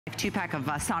2-pack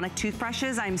of Sonic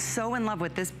toothbrushes. I'm so in love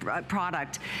with this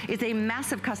product. It's a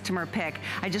massive customer pick.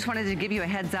 I just wanted to give you a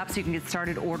heads up so you can get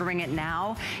started ordering it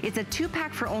now. It's a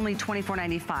 2-pack for only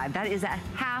 $24.95. That is a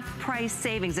half price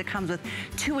savings. It comes with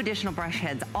 2 additional brush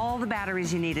heads, all the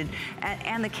batteries you needed,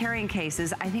 and the carrying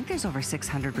cases. I think there's over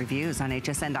 600 reviews on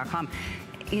hsn.com.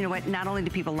 You know what, not only do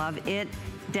people love it,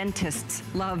 dentists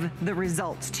love the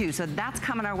results too. So that's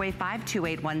coming our way,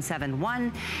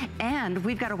 528171. And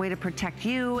we've got a way to protect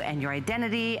you and your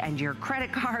identity and your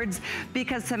credit cards,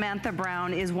 because Samantha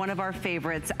Brown is one of our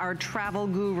favorites, our travel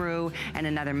guru, and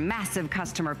another massive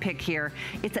customer pick here.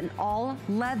 It's an all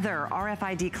leather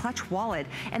RFID clutch wallet.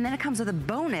 And then it comes with a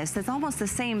bonus that's almost the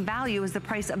same value as the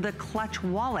price of the clutch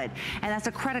wallet. And that's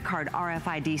a credit card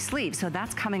RFID sleeve. So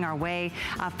that's coming our way,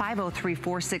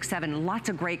 503467. Lots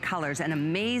of great colors and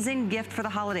amazing gift for the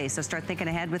holidays, so start thinking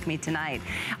ahead with me tonight.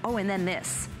 Oh, and then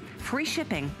this. Free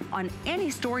shipping on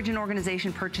any storage and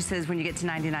organization purchases when you get to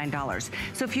 $99.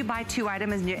 So if you buy 2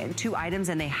 items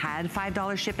and they had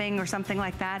 $5 shipping or something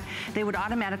like that, they would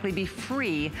automatically be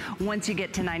free once you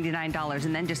get to $99,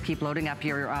 and then just keep loading up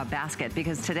your basket,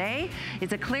 because today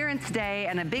is a clearance day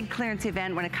and a big clearance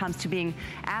event when it comes to being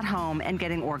at home and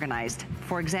getting organized.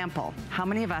 For example, how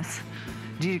many of us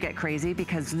do you get crazy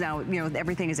because now, you know,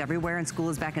 everything is everywhere and school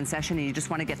is back in session and you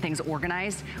just want to get things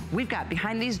organized? We've got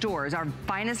behind these doors our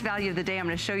finest value of the day. I'm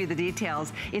going to show you the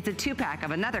details. It's a 2-pack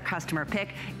of another customer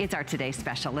pick. It's our Today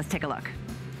Special. Let's take a look.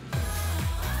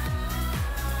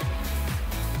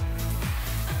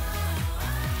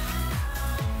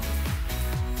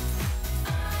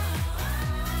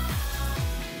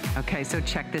 Okay, so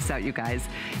check this out, you guys.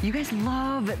 You guys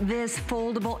love this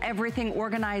foldable everything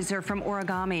organizer from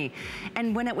Origami.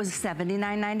 And when it was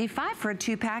 $79.95 for a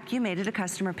 2-pack, you made it a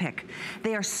customer pick.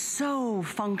 They are so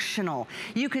functional.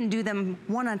 You can do them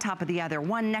one on top of the other,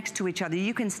 one next to each other.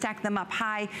 You can stack them up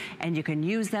high, and you can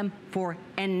use them for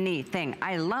anything.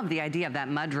 I love the idea of that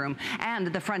mudroom and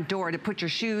the front door to put your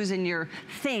shoes and your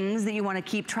things that you want to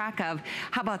keep track of.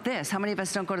 How about this? How many of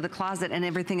us don't go to the closet and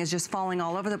everything is just falling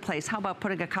all over the place? How about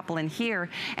putting a couple in here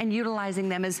and utilizing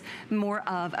them as more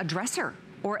of a dresser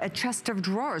or a chest of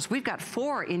drawers? We've got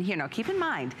 4 in here. Now keep in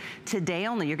mind, today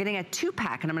only, you're getting a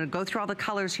 2-pack, and I'm gonna go through all the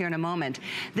colors here in a moment.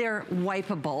 They're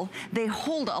wipeable. They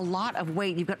hold a lot of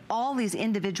weight. You've got all these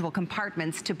individual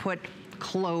compartments to put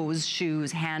clothes,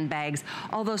 shoes, handbags,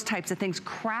 all those types of things.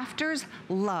 Crafters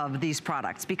love these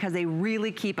products because they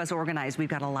really keep us organized. We've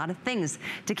got a lot of things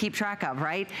to keep track of,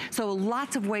 right? So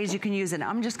lots of ways you can use it.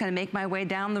 I'm just gonna make my way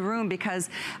down the room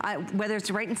because whether it's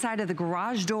right inside of the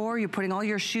garage door, you're putting all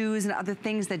your shoes and other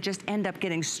things that just end up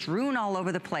getting strewn all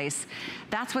over the place.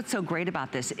 That's what's so great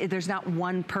about this. There's not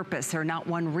one purpose or not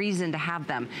one reason to have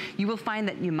them. You will find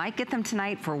that you might get them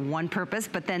tonight for one purpose,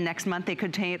 but then next month they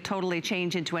could totally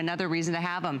change into another reason to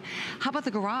have them. How about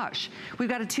the garage? We've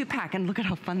got a 2-pack, and look at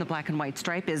how fun the black and white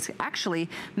stripe is actually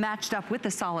matched up with the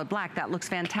solid black. That looks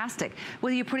fantastic.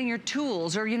 Whether you're putting your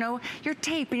tools or, you know, your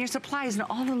tape and your supplies and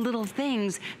all the little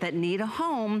things that need a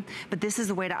home, but this is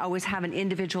the way to always have an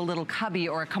individual little cubby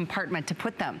or a compartment to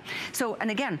put them. So, and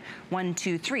again, 1,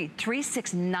 2, 3,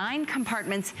 6, 9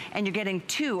 compartments, and you're getting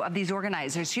 2 of these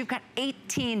organizers. You've got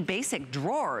 18 basic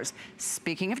drawers.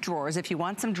 Speaking of drawers, if you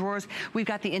want some drawers, we've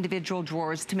got the individual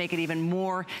drawers to make it even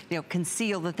more, you know,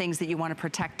 conceal the things that you want to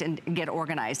protect and get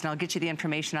organized. And I'll get you the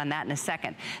information on that in a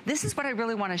second. This is what I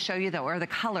really want to show you though, are the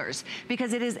colors,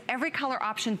 because it is every color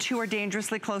option. 2 are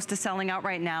dangerously close to selling out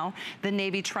right now. The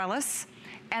navy trellis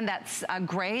and that's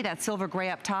gray, that silver gray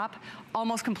up top,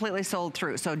 almost completely sold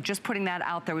through. So just putting that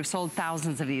out there, we've sold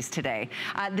thousands of these today.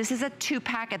 This is a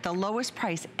 2-pack at the lowest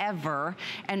price ever.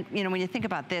 And you know, when you think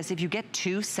about this, if you get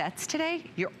 2 sets today,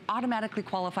 you're automatically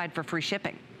qualified for free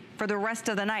shipping for the rest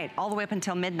of the night, all the way up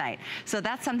until midnight. So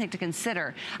that's something to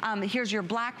consider. Here's your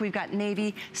black, we've got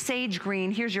navy, sage green,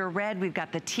 here's your red, we've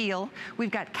got the teal, we've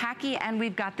got khaki, and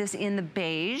we've got this in the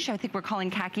beige. I think we're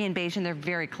calling khaki and beige, and they're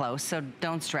very close, so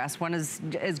don't stress. One is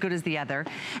as good as the other.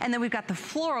 And then we've got the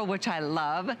floral, which I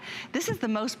love. This is the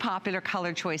most popular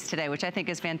color choice today, which I think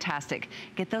is fantastic.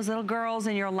 Get those little girls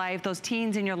in your life, those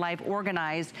teens in your life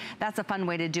organized. That's a fun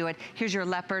way to do it. Here's your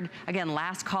leopard. Again,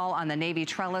 last call on the navy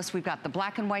trellis. We've got the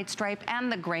black and white stripe and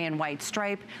the gray and white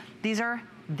stripe. These are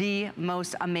the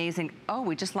most amazing. Oh,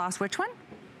 we just lost which one?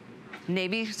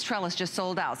 Navy trellis just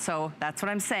sold out, so that's what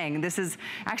I'm saying. This is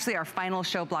actually our final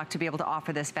show block to be able to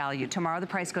offer this value. Tomorrow the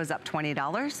price goes up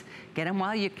 $20. Get them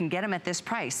while you can get them at this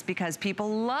price because people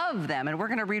love them, and we're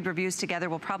gonna read reviews together.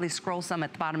 We'll probably scroll some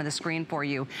at the bottom of the screen for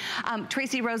you.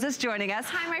 Tracy Rose is joining us.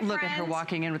 Hi, my Look friends. at her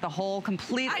walking in with a whole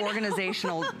complete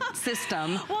organizational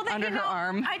system under her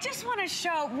arm. I just wanna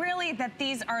show really that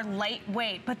these are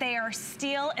lightweight, but they are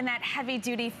steel in that heavy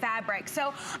duty fabric.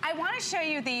 So I wanna show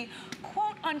you the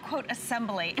quote unquote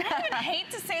assembly. And I even hate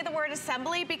to say the word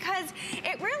assembly because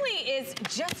it really is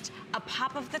just a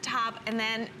pop of the top and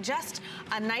then just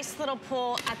a nice little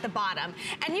pull at the bottom.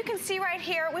 And you can see right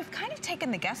here, we've kind of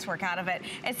taken the guesswork out of it.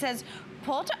 It says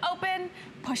pull to open,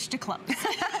 push to close.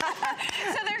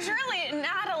 So there's really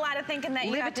not a lot of thinking that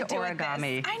you have to do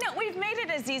origami. with this. I know, we've made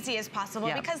it as easy as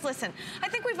possible because listen, I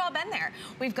think we've all been there.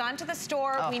 We've gone to the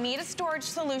store, we need a storage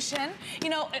solution.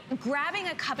 You know, grabbing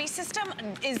a cubby system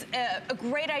is a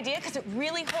great idea because it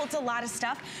really holds a lot of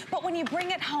stuff. But when you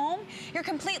bring it home, you're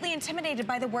completely intimidated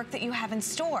by the work that you have in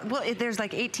store. Well, there's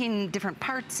like 18 different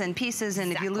parts and pieces,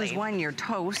 and if you lose one, you're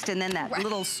toast. And then that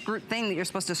little screw thing that you're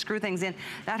supposed to screw things in,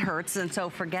 that hurts. And so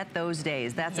forget those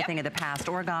days. That's a thing of the past.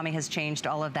 Origami has changed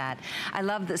all of that. I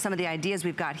love some of the ideas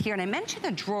we've got here. And I mentioned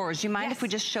the drawers. You mind if we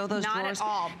just show those drawers? Not at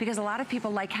all. Because a lot of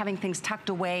people like having things tucked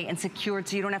away and secured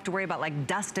so you don't have to worry about like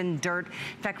dust and dirt.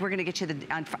 In fact, we're going to get you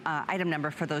the item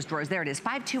number for those drawers. There it is,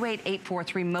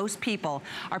 528843. Most people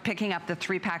are picking up the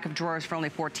 3-pack of drawers for only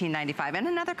 $14.95. And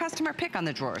another customer pick on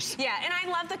the drawers. Yeah, and I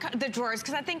love the drawers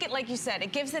because I think it, like you said,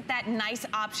 it gives it that nice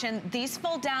option. These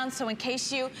fold down, so in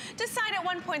case you decide at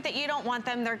one point that you don't want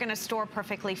them, they're going to store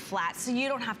perfectly flat, so you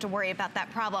don't have to worry about that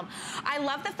problem. I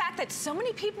love the fact that so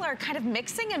many people are kind of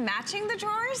mixing and matching the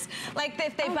drawers. Like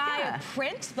if they buy a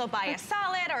print, they'll buy a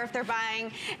solid, or if they're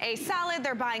buying a solid,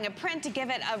 they're buying a print to give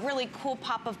it a really cool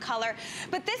pop of color.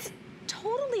 But this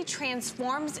totally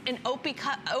transforms an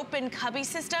open cubby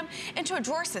system into a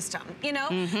drawer system, you know?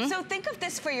 So think of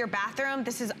this for your bathroom.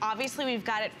 This is obviously, we've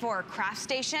got it for a craft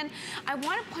station. I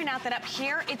want to point out that up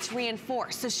here, it's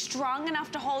reinforced, so strong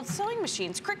enough to hold sewing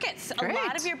machines, Cricuts, a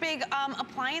lot of your big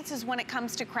appliances when it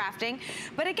comes to crafting.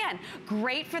 But again,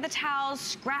 great for the towels,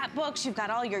 scrapbooks, you've got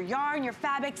all your yarn, your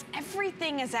fabrics,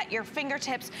 everything is at your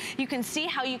fingertips. You can see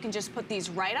how you can just put these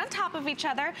right on top of each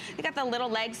other. You got the little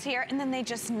legs here, and then they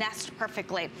just nest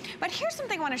perfectly. But here's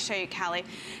something I want to show you, Callie.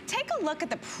 Take a look at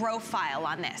the profile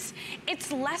on this.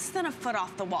 It's less than a foot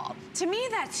off the wall. To me,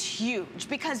 that's huge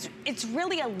because it's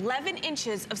really 11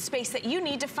 inches of space that you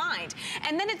need to find.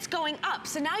 And then it's going up.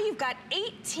 So now you've got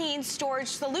 18 storage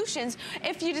solutions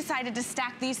if you decided to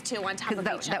stack these two on top of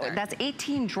each other. That's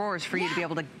 18 drawers for you to be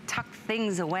able to tuck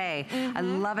things away. I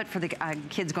love it for the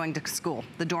kids going to school,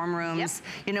 the dorm rooms.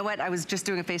 You know what? I was just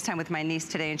doing a FaceTime with my niece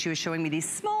today, and she was showing me these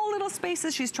small little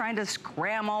spaces she's trying to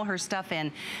cram all her stuff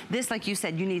in. This, like you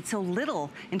said, you need so little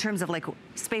in terms of like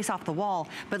space off the wall,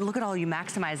 but look at all you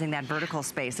maximizing that vertical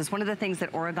space. It's one of the things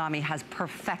that origami has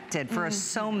perfected for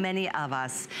so many of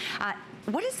us.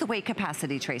 What is the weight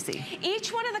capacity, Tracy?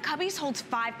 Each one of the cubbies holds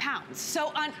 5 pounds. So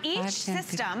on each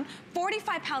system,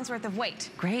 45 pounds worth of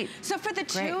weight. Great. So for the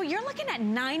two, you're looking at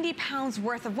 90 pounds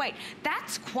worth of weight.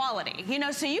 That's quality, you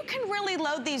know, so you can really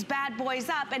load these bad boys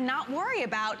up and not worry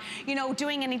about, you know,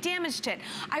 doing any damage to it.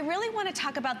 I really want to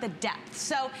talk about the depth.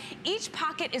 So each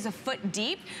pocket is a foot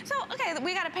deep. So, okay,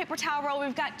 we got a paper towel roll,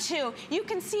 we've got 2. You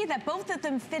can see that both of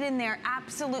them fit in there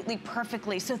absolutely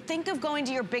perfectly. So think of going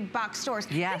to your big box stores.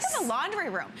 Yes. Think of the laundry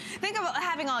room. Think of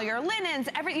having all your linens,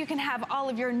 you can have all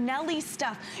of your Nelly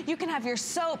stuff. You can have your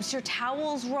soaps, your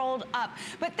towels rolled up.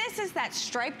 But this is that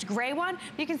striped gray one.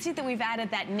 You can see that we've added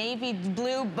that navy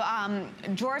blue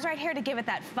drawers right here to give it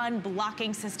that fun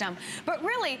blocking system. But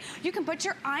really, you can put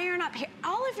your iron up here.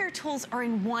 All of your tools are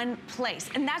in one place.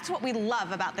 And that's what we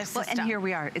love about this system. And here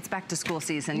we are. It's back to school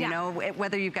season. You know,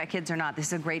 whether you've got kids or not, this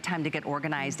is a great time to get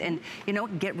organized and, you know,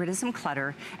 get rid of some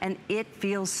clutter. And it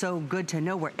feels so good to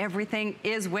know where everything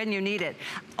is when you need it.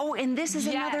 Oh, and this is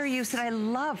another use that I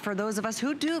love for those of us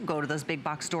who do go to those big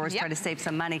box stores, try to save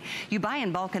some money. You buy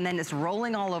in bulk and then it's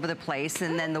rolling all over the place,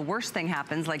 and then the worst thing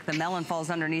happens, like the melon falls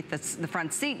underneath the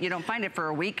front seat. You don't find it for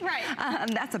a week.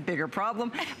 That's a bigger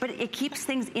problem, but it keeps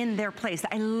things in their place.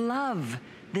 I love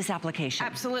this application.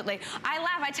 Absolutely. I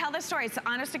laugh, I tell this story. It's the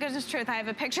honest to goodness truth. I have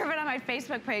a picture of it on my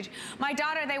Facebook page. My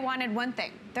daughter, they wanted one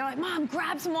thing. They're like, Mom,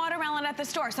 grab some watermelon at the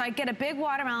store. So I get a big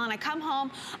watermelon, I come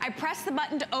home, I press the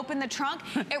button to open the trunk,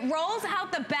 it rolls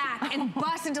out the back and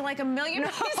busts into like a million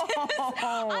pieces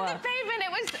on the pavement.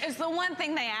 It's the one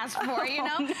thing they asked for, you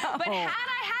know? But had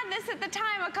I I had this at the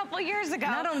time a couple years ago.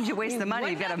 Not only did you waste the money,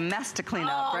 you've got a mess to clean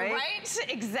up, right? Right?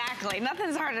 Exactly.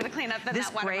 Nothing's harder to clean up than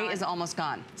that watermelon. This gray is almost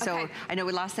gone. So I know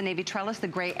we lost the navy trellis, the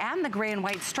gray and the gray and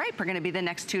white stripe are gonna be the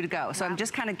next two to go. So I'm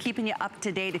just kind of keeping you up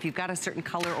to date if you've got a certain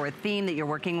color or a theme that you're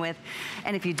working with.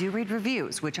 And if you do read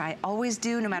reviews, which I always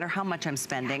do no matter how much I'm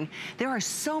spending, there are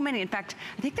so many. In fact,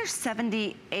 I think there's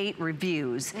 78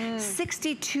 reviews.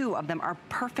 62 of them are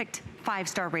perfect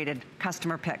 5-star rated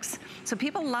customer picks. So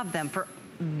people love them for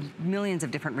millions of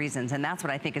different reasons, and that's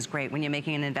what I think is great when you're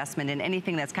making an investment in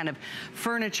anything that's kind of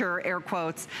furniture, air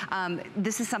quotes.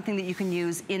 This is something that you can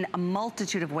use in a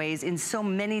multitude of ways in so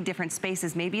many different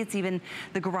spaces. Maybe it's even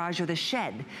the garage or the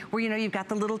shed where, you know, you've got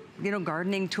the little, you know,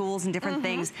 gardening tools and different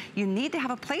things. You need to have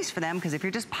a place for them, because if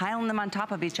you're just piling them on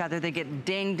top of each other, they get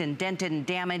dinged and dented and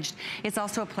damaged. It's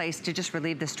also a place to just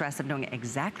relieve the stress of knowing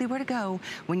exactly where to go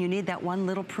when you need that one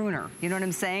little pruner. You know what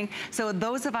I'm saying? So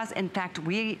those of us, in fact,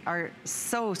 we are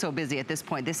so busy at this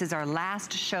point. This is our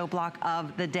last show block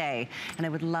of the day, and I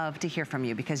would love to hear from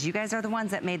you because you guys are the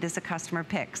ones that made this a customer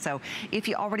pick. So if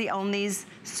you already own these,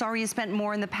 sorry you spent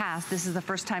more in the past. This is the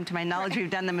first time to my knowledge we've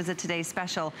done them as a today's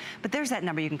special, but there's that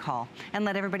number you can call and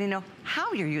let everybody know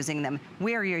how you're using them,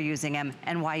 where you're using them,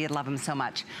 and why you love them so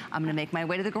much. I'm gonna make my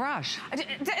way to the garage.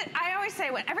 I always say,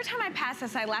 every time I pass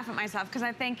this, I laugh at myself because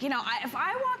I think, you know, if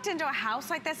I walked into a house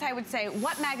like this, I would say,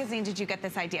 what magazine did you get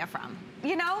this idea from?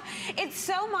 You know, it's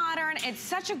so modern, it's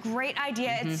such a great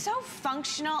idea, it's so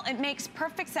functional, it makes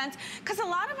perfect sense, because a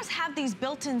lot of us have these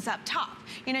built-ins up top.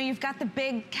 You know, you've got the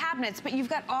big cabinets, but you've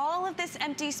got all of this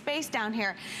empty space down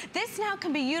here. This now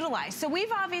can be utilized. So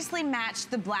we've obviously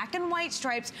matched the black and white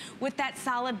stripes with that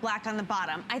solid black on the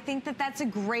bottom. I think that that's a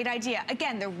great idea.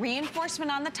 Again, the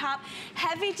reinforcement on the top,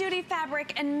 heavy-duty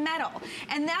fabric and metal.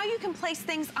 And now you can place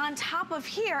things on top of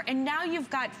here, and now you've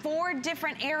got 4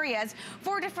 different areas,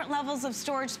 4 different levels of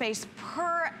storage space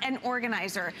per an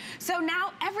organizer. So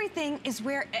now everything is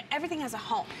where everything has a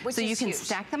home, which so is you can huge.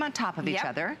 Stack them on top of each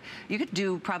other. You could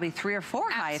do probably 3 or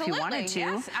 4 high if you wanted to,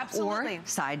 yes, absolutely. or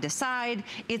side to side.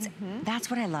 It's that's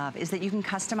what I love, is that you can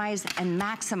customize and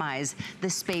maximize the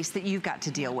space that you've got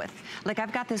to deal with. Like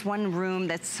I've got this one room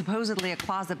that's supposedly a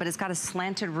closet, but it's got a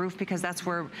slanted roof because that's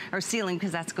where, or ceiling,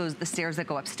 because that's goes the stairs that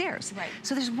go upstairs. Right.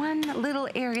 So there's one little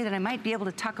area that I might be able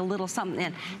to tuck a little something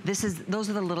in. Those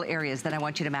are the little areas that I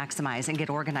want you to maximize and get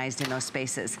organized in those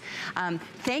spaces.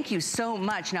 Thank you so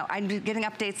much. Now, I'm getting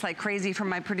updates like crazy from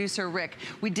my producer, Rick.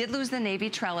 We did lose the navy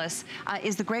trellis.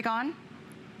 Is the gray gone?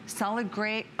 Solid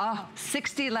gray,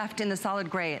 60 left in the solid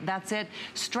gray. That's it.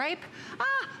 Stripe,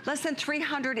 less than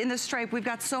 300 in the stripe. We've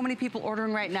got so many people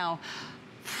ordering right now.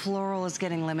 Floral is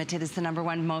getting limited. It's the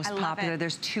 #1 most popular.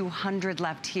 There's 200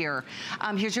 left here.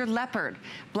 Here's your leopard,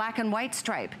 black and white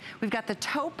stripe. We've got the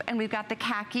taupe and we've got the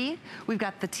khaki. We've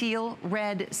got the teal,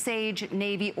 red, sage,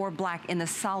 navy, or black in the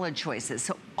solid choices.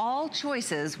 So all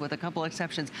choices, with a couple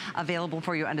exceptions, available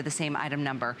for you under the same item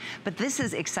number. But this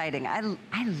is exciting. I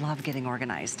love getting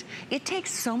organized. It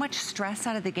takes so much stress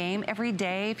out of the game every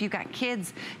day. If you've got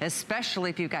kids,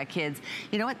 especially if you've got kids,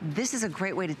 you know what? This is a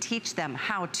great way to teach them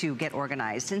how to get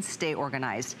organized and stay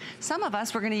organized. Some of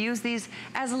us, we're gonna use these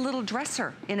as a little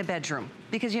dresser in a bedroom.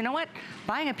 Because you know what?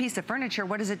 Buying a piece of furniture,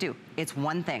 what does it do? It's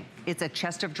one thing. It's a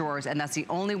chest of drawers, and that's the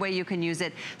only way you can use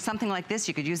it. Something like this,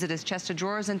 you could use it as chest of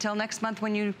drawers until next month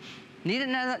when you need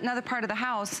another part of the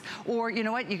house, or you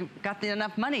know what, you got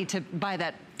enough money to buy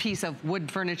that piece of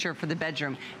wood furniture for the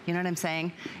bedroom. You know what I'm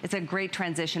saying? It's a great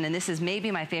transition, and this is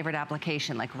maybe my favorite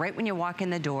application. Like right when you walk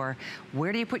in the door,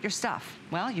 where do you put your stuff?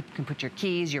 Well, you can put your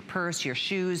keys, your purse, your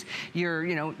shoes, your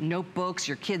notebooks,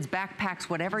 your kids' backpacks,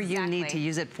 whatever you need to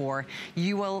use it for.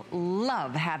 You will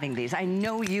love having these. I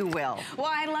know you will.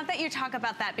 Well, I love that you talk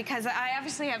about that, because I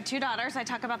obviously have 2 daughters. I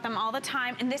talk about them all the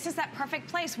time, and this is that perfect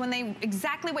place when they,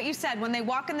 exactly what you said, when they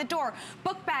walk in the door,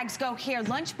 book bags go here,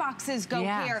 lunch boxes go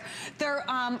here, their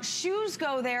shoes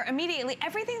go there immediately.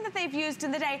 Everything that they've used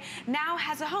in the day now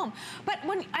has a home. But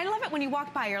I love it when you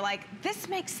walk by, you're like, this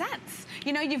makes sense.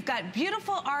 You know, you've got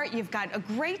beautiful art, you've got a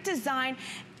great design.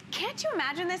 Can't you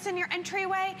imagine this in your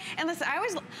entryway? And listen,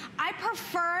 I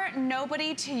prefer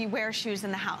nobody to wear shoes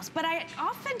in the house, but I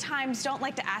oftentimes don't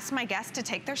like to ask my guests to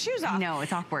take their shoes off. No,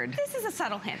 it's awkward. This is a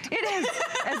subtle hint. It is.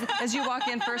 As you walk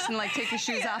in first and like take your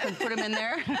shoes off and put them in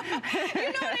there. You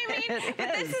know what I mean?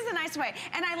 But this is a nice way.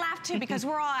 And I laugh too, because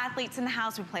we're all athletes in the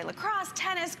house. We play lacrosse,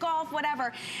 tennis, golf,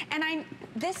 whatever. And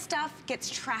this stuff gets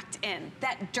tracked in.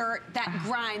 That dirt, that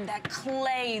grime, that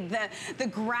clay, the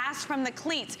grass from the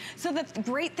cleats. So the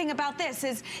great thing thing about this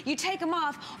is you take them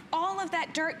off, all of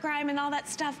that dirt, grime, and all that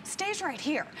stuff stays right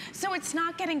here. So it's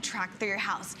not getting tracked through your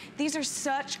house. These are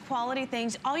such quality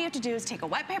things. All you have to do is take a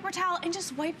wet paper towel and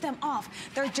just wipe them off.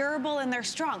 They're durable and they're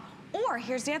strong. Or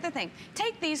here's the other thing,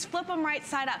 take these, flip them right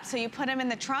side up so you put them in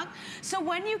the trunk. So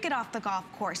when you get off the golf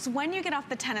course, when you get off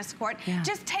the tennis court,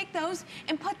 just take those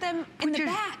and put them in the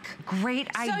back. Great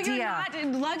idea. So you're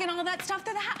not lugging all that stuff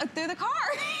through the car.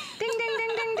 Ding, ding,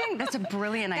 ding, ding, ding. That's a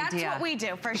brilliant idea. That's what we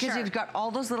do, for sure. Because you've got all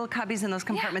those little cubbies in those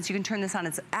compartments. You can turn this on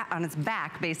its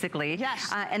back, basically. Yes.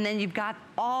 And then you've got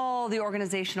all the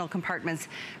organizational compartments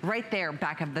right there,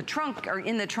 back of the trunk, or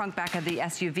in the trunk, back of the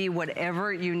SUV,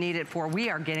 whatever you need it for. We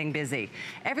are getting busy.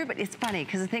 Everybody, it's funny,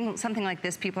 because something like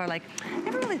this, people are like,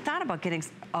 never really thought about getting,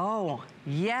 oh,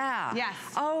 yeah. Yes.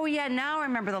 Oh, yeah, now I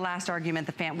remember the last argument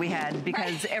we had,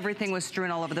 because everything was strewn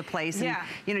all over the place. And,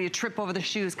 you know, you trip over the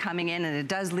shoes coming in, and it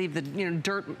does leave the, you know,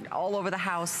 dirt all over the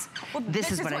house. Well,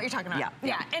 this is what you're talking about.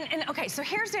 Yeah. And okay, so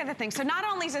here's the other thing. So not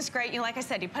only is this great, like I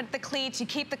said, you put the cleats, you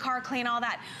keep the car clean, all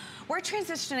that. We're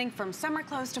transitioning from summer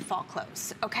clothes to fall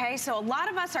clothes, okay? So a lot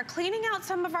of us are cleaning out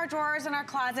some of our drawers and our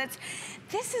closets.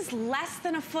 This is less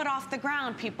than a foot off the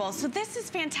ground, people. So this is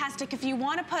fantastic if you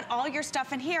want to put all your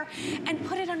stuff in here and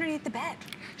put it underneath the bed.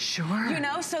 Sure. You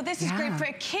know, so this is great for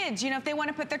kids. You know, if they want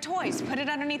to put their toys, put it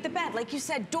underneath the bed. Like you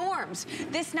said, dorms.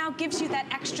 This now gives you that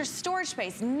extra storage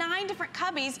space. 9 different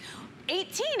cubbies.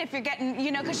 18 if you're getting,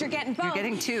 you know, because you're getting both. You're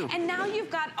getting 2. And now you've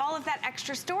got all of that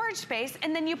extra storage space,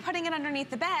 and then you're putting it underneath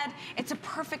the bed. It's a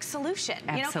perfect solution.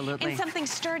 Absolutely. You know, in something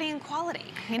sturdy and quality,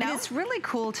 you know? And it's really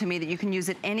cool to me that you can use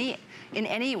it in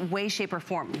any way, shape, or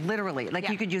form, literally. Like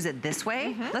you could use it this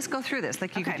way. Let's go through this.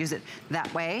 Like you could use it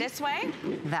that way. This way.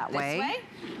 That way.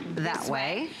 That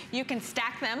way. You can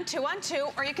stack them 2 on 2,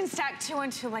 or you can stack 2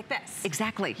 on 2 like this.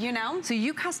 Exactly. You know? So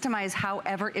you customize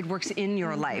however it works in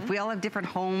your life. We all have different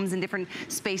homes and different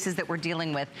spaces that we're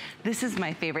dealing with. This is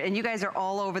my favorite. And you guys are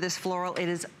all over this floral. It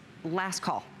is last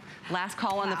call. Last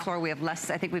call on the floor. We have less,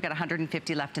 I think we've got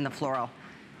 150 left in the floral.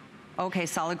 Okay,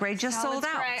 solid gray just sold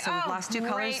out. So we've lost 2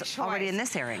 colors already in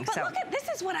this airing. But look at, this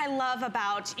is what I love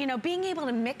about, you know, being able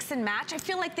to mix and match. I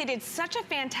feel like they did such a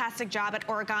fantastic job at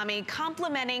Origami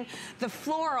complementing the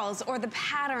florals or the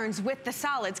patterns with the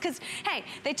solids. Because, hey,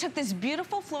 they took this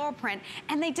beautiful floral print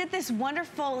and they did this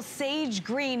wonderful sage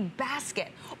green basket.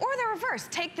 Or the reverse,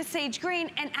 take the sage green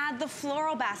and add the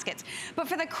floral baskets. But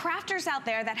for the crafters out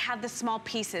there that have the small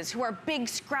pieces, who are big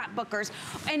scrapbookers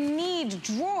and need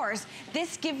drawers,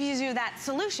 this gives you that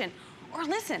solution. Or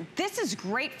listen, this is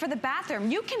great for the bathroom.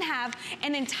 You can have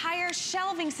an entire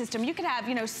shelving system. You can have,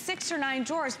 you know, 6 or 9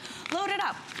 drawers loaded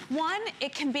up. One,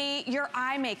 it can be your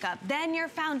eye makeup, then your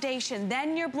foundation,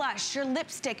 then your blush, your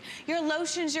lipstick, your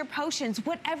lotions, your potions,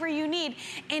 whatever you need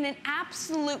in an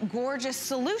absolute gorgeous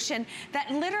solution that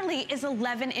literally is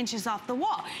 11 inches off the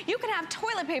wall. You can have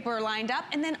toilet paper lined up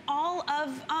and then all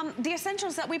of the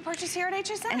essentials that we purchase here at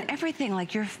HSN. And everything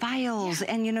like your files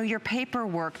and, you know, your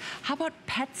paperwork. How about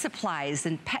pet supplies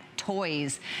and pet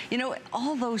toys, you know,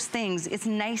 all those things. It's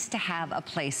nice to have a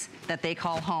place that they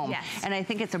call home. Yes. And I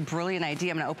think it's a brilliant idea.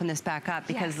 I'm gonna open this back up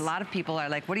because a lot of people are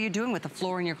like, what are you doing with the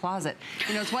floor in your closet?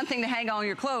 You know, it's one thing to hang all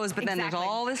your clothes, but then there's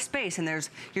all this space and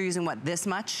you're using what, this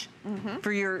much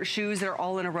for your shoes that are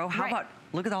all in a row? How about,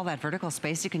 look at all that vertical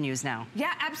space you can use now.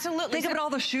 Yeah, absolutely. Think about all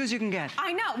the shoes you can get.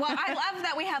 I know. Well, I love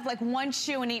that we have like 1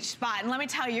 shoe in each spot. And let me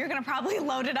tell you, you're going to probably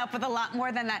load it up with a lot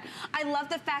more than that. I love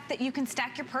the fact that you can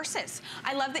stack your purses.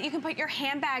 I love that you can put your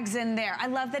handbags in there. I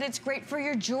love that it's great for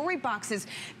your jewelry boxes.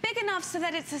 Big enough so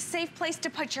that it's a safe place to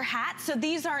put your hat, so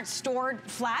these aren't stored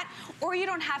flat. Or you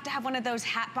don't have to have one of those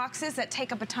hat boxes that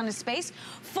take up a ton of space.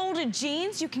 Folded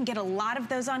jeans, you can get a lot of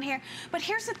those on here. But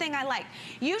here's the thing I like.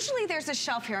 Usually there's a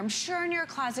shelf here. I'm sure in your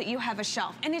closet you have a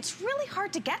shelf, and it's really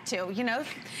hard to get to, you know.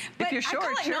 But if you're short,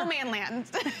 I call it no man land.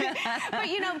 But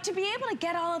you know, to be able to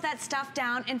get all of that stuff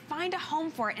down and find a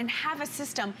home for it and have a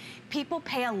system, people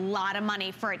pay a lot of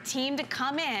money for a team to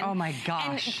come in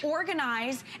and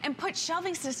organize and put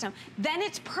shelving system. Then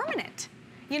it's permanent.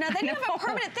 You know, then you have a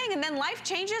permanent thing, and then life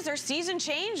changes or season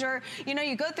change, or, you know,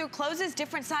 you go through closes,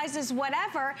 different sizes,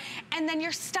 whatever, and then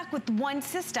you're stuck with one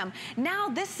system. Now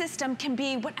this system can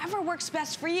be whatever works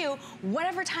best for you,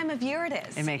 whatever time of year it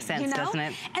is. It makes sense, you know? doesn't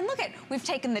it? And look at, we've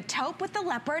taken the taupe with the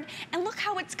leopard, and look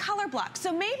how it's color blocked.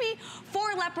 So maybe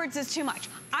 4 leopards is too much.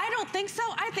 I don't think so.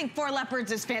 I think 4 leopards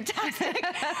is fantastic.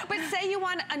 But say you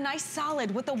want a nice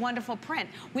solid with a wonderful print.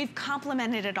 We've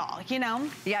complemented it all, you know?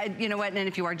 Yeah, you know what, and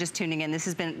if you are just tuning in,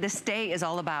 this day is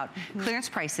all about clearance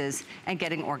prices and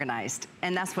getting organized.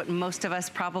 And that's what most of us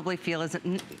probably feel is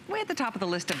way at the top of the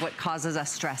list of what causes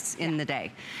us stress in the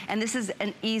day. And this is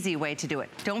an easy way to do it.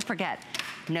 Don't forget,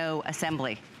 no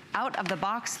assembly. out of the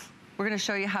box, we're gonna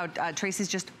show you how Tracy's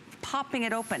just popping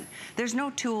it open. There's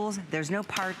no tools, there's no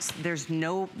parts, there's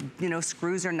no,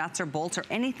 screws or nuts or bolts or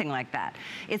anything like that.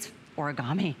 It's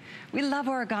origami. We love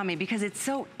origami because it's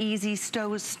so easy,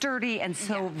 so sturdy, and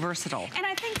so versatile. And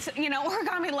I think,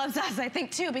 origami loves us, I think,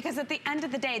 too, because at the end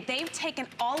of the day, they've taken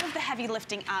all of the heavy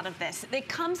lifting out of this. It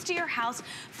comes to your house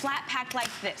flat packed like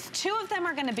this. 2 of them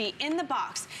are gonna be in the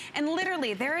box. And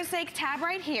literally, there is a tab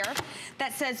right here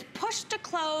that says push to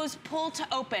close, pull to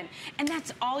open. And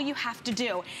that's all you have to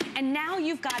do. And now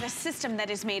you've got a system that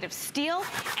is made of steel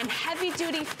and heavy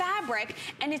duty fabric,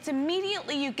 and it's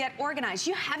immediately you get organized.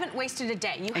 You haven't wasted a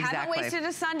day. You haven't wasted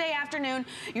a Sunday afternoon.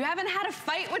 You haven't had a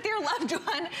fight with your loved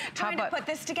one trying to put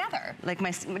this together. Like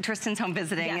Tristan's home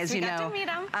visiting, as you know. Got to meet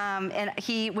him. And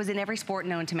he was in every sport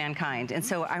known to mankind. And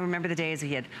so I remember the days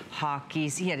he had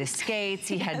hockeys, he had his skates,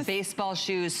 he had baseball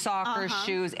shoes, soccer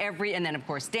shoes, and then of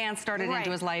course dance started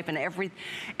into his life, and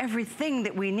everything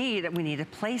that we need a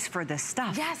place for this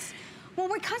stuff. Yes. Well,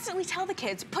 we constantly tell the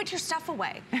kids, put your stuff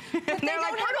away. But they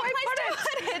don't have a place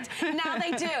to put it. Now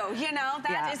they do,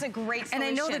 that is a great solution. And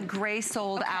I know that gray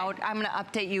sold out. I'm gonna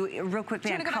update you real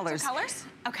quickly on colors. Colors?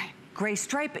 Okay. Gray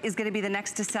stripe is gonna be the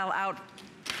next to sell out,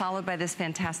 followed by this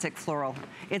fantastic floral.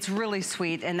 It's really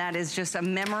sweet, and that is just a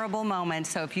memorable moment.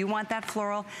 So if you want that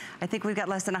floral, I think we've got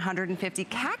less than 150.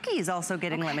 Khaki is also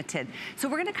getting limited. So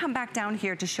we're gonna come back down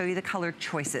here to show you the color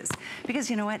choices, because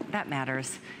you know what, that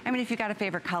matters. I mean, if you got a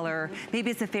favorite color, maybe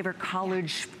it's a favorite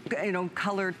college,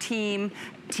 color team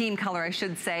color, I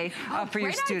should say, for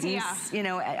your students,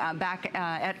 back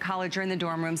at college or in the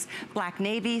dorm rooms. Black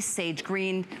navy, sage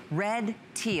green, red,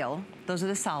 teal. Those are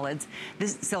the solids.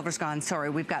 This silver's gone, sorry.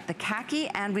 We've got the khaki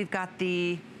and we've got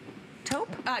the taupe?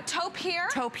 Taupe here.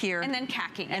 Taupe here. And then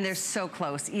khaki. And they're so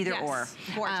close, either or.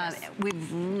 Gorgeous.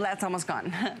 That's almost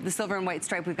gone. The silver and white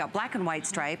stripe, we've got black and white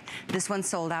stripe. This one's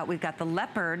sold out. We've got the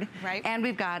leopard. Right. And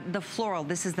we've got the floral.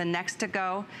 This is the next to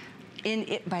go.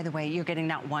 By the way, you're getting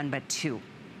not 1, but 2.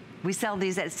 We sell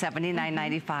these at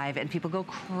 $79.95, and people go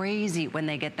crazy when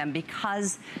they get them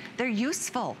because they're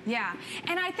useful. Yeah,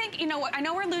 and I think, I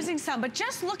know we're losing some, but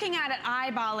just looking at it,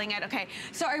 eyeballing it, okay,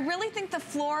 so I really think the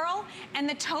floral and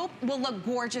the taupe will look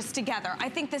gorgeous together. I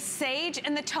think the sage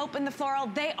and the taupe and the floral,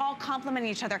 they all complement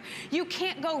each other. You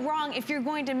can't go wrong if you're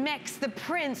going to mix the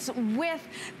prints with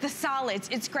the solids.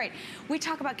 It's great. We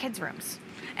talk about kids' rooms.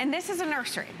 And this is a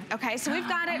nursery, okay? So we've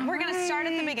got it. We're going to start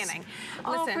at the beginning.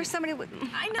 Listen, for somebody,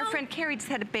 our friend Carrie just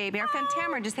had a baby. Our friend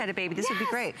Tamara just had a baby. This would be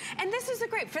great. And this is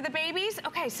great for the babies.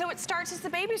 Okay, so it starts as the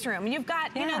baby's room. You've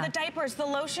got, the diapers, the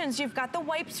lotions. You've got the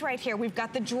wipes right here. We've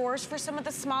got the drawers for some of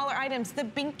the smaller items, the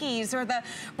binkies or the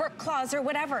brook claws or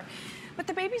whatever. But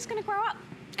the baby's going to grow up.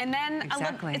 And then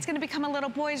it's going to become a little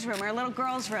boy's room or a little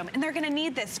girl's room. And they're going to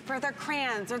need this for their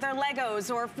crayons or their Legos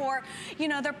or for,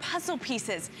 their puzzle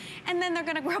pieces. And then they're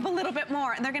going to grow up a little bit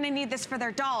more and they're going to need this for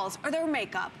their dolls or their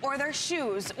makeup or their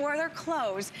shoes or their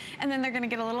clothes. And then they're going to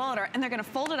get a little older and they're going to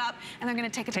fold it up and they're going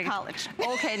to take it to college.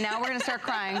 Okay, now we're going to start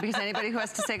crying because anybody who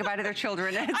has to say goodbye to their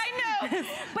children, it's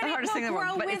but the hardest thing in the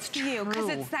world. But it's true because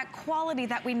it's that quality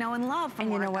that we know and love from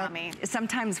origami. And you know what?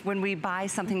 Sometimes when we buy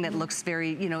something that looks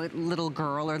very, little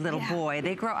girl or little boy,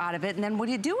 they grow out of it, and then what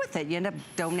do you do with it? You end up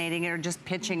donating it or just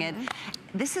pitching it.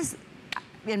 This is,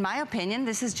 in my opinion,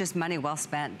 this is just money well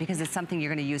spent because it's something you're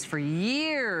going to use for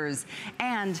years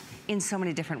and in so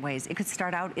many different ways. It could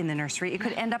start out in the nursery. It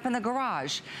could end up in the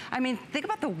garage. I mean, think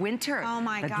about the winter. Oh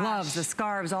my gosh. The gloves, the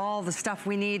scarves, all the stuff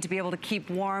we need to be able to keep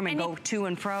warm and go to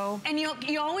and fro. And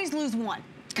you always lose one.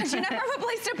 Because you never have a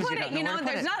place to put it,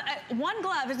 there's not, one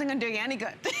glove isn't gonna do you any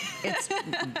good.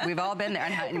 We've all been there,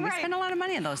 and we spend a lot of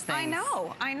money on those things.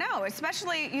 I know,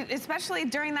 especially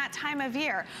during that time of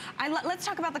year. Let's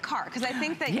talk about the car, because I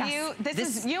think that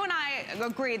you and I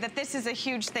agree that this is a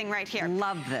huge thing right here.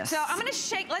 Love this. So I'm gonna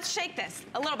let's shake this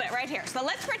a little bit right here. So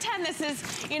let's pretend this is,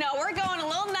 we're going a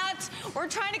little nuts, we're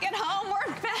trying to get home,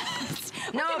 we're fast.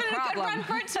 We're giving it a good run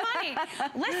for its money.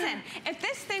 Listen, if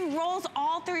this thing rolls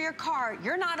all through your car,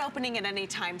 you're not opening it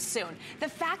anytime soon. The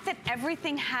fact that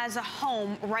everything has a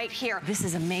home right here. This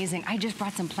is amazing. I just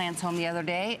brought some plants home the other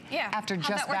day. Yeah. After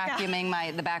just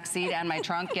vacuuming the back seat and my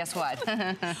trunk. Guess what?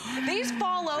 These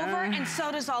fall over, and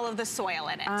so does all of the soil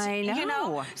in it. I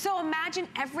know. So imagine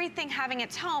everything having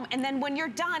its home, and then when you're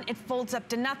done, it folds up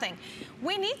to nothing.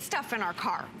 We need stuff in our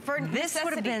car for necessities. This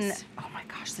would have been, oh my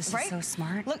my gosh, this is so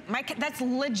smart. Look, that's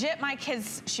legit my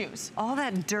kids' shoes. All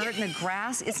that dirt and the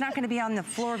grass, it's not going to be on the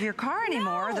floor of your car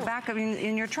anymore, or the back of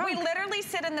in your trunk. We literally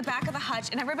sit in the back of the hutch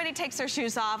and everybody takes their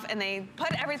shoes off and they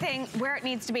put everything where it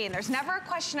needs to be. And there's never a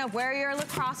question of where your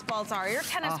lacrosse balls are, your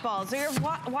tennis balls, or your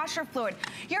washer fluid,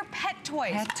 your pet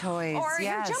toys. Pet toys, or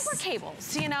your jumper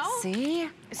cables, you know? See?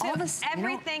 So all this,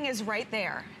 everything is right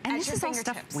there. And this is all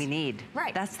stuff we need.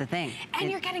 Right. That's the thing.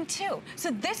 And you're getting two. So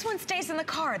this one stays in the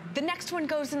car. The next one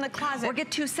goes in the closet. Or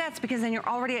get two sets, because then you're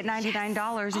already at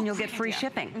 $99 and you'll get free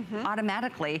shipping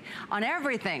automatically on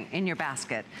everything in your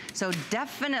basket. So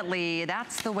definitely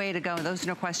that's the way to go. There's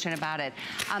no question about it.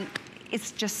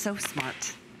 It's just so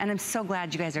smart. And I'm so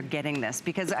glad you guys are getting this,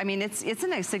 because I mean, it's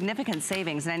in a significant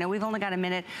savings. And I know we've only got a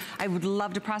minute. I would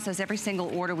love to process every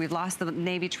single order. We've lost the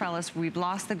navy trellis. We've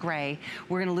lost the gray.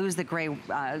 We're gonna lose the gray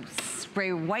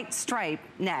white stripe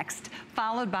next,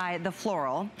 followed by the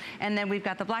floral. And then we've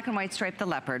got the black and white stripe, the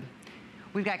leopard.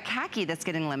 We've got khaki that's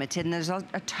getting limited, and there's a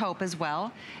taupe as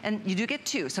well. And you do get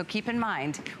two, so keep in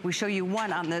mind, we show you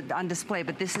one on display,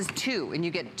 but this is two, and you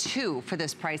get two for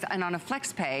this price. And on a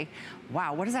flex pay,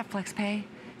 wow, what is that flex pay?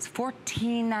 It's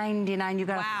 $14.99. You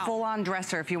got a full-on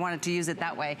dresser if you wanted to use it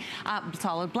that way.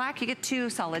 Solid black, you get two.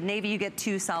 Solid navy, you get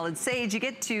two. Solid sage, you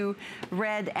get two.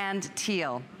 Red and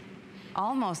teal.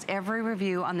 Almost every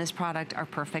review on this product are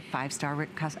perfect 5-star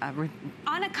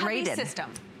on a cubby system.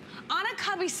 On a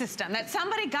cubby system that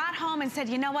somebody got home and said,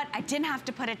 you know what, I didn't have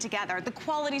to put it together. The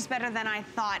quality's better than I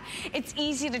thought. It's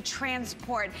easy to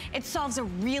transport. It solves a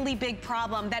really big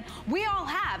problem that we all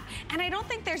have. And I don't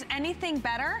think there's anything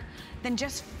better than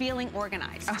just feeling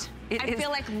organized. I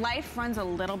feel like life runs a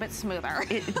little bit smoother.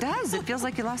 It does. It feels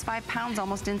like you lost 5 pounds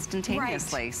almost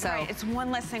instantaneously. Right, so right. It's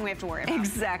one less thing we have to worry about.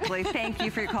 Exactly. Thank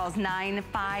you for your calls.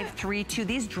 9532.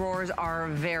 These drawers are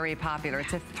very popular.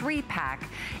 It's a 3-pack.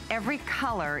 Every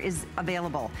color is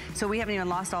available. So we haven't even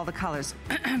lost all the colors,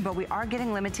 but we are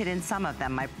getting limited in some of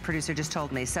them. My producer just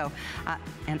told me. So,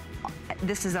 and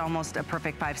this is almost a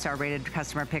perfect 5-star rated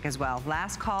customer pick as well.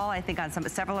 Last call, I think, on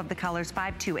several of the colors,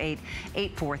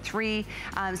 528-843.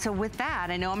 So with that,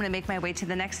 I know I'm gonna make my way to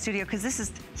the next studio,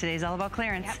 because today's all about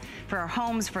clearance for our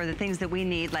homes, for the things that we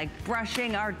need, like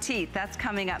brushing our teeth. That's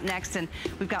coming up next. And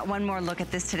we've got one more look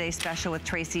at this today's special with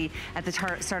Tracy at the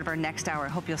start of our next hour. I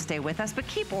hope you'll stay with us, but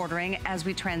keep ordering as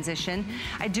we transition.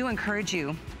 I do encourage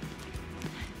you,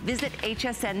 visit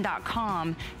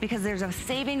hsn.com, because there's a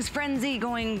savings frenzy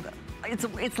going.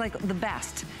 It's like the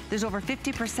best. There's over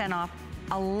 50% off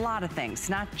a lot of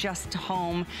things, not just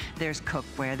home. There's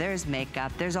cookware, there's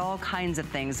makeup, there's all kinds of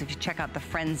things. If you check out the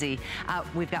frenzy,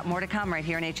 we've got more to come right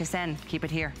here on HSN. Keep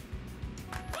it here.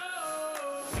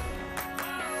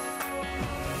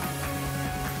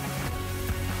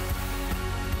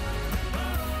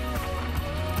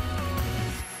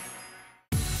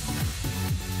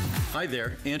 Hi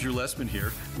there, Andrew Lessman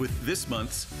here with this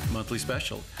month's monthly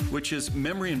special, which is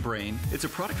Memory and Brain. It's a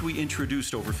product we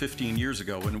introduced over 15 years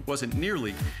ago, and it wasn't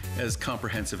nearly as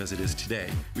comprehensive as it is today.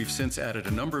 We've since added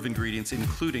a number of ingredients,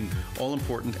 including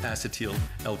all-important acetyl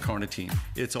L-carnitine.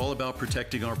 It's all about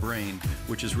protecting our brain,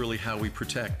 which is really how we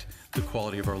protect the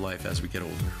quality of our life as we get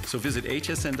older. So visit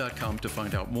hsn.com to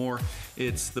find out more.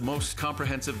 It's the most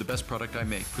comprehensive, the best product I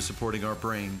make for supporting our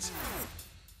brains.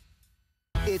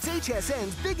 It's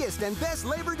HSN's biggest and best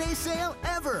Labor Day sale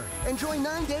ever. Enjoy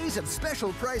 9 days of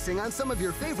special pricing on some of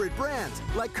your favorite brands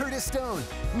like Curtis Stone,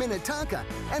 Minnetonka,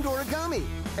 and Origami.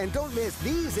 And don't miss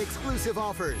these exclusive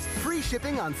offers. Free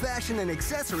shipping on fashion and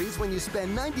accessories when you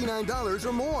spend $99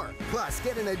 or more. Plus,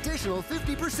 get an additional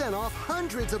 50% off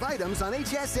hundreds of items on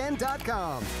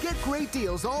hsn.com. Get great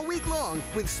deals all week long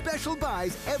with special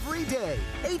buys every day.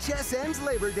 HSN's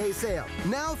Labor Day sale,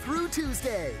 now through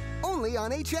Tuesday. Only on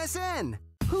HSN.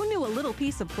 Who knew a little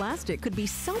piece of plastic could be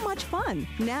so much fun?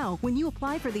 Now, when you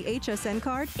apply for the HSN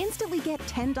card, instantly get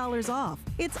 $10 off.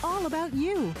 It's all about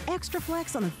you. Extra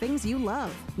flex on the things you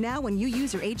love. Now, when you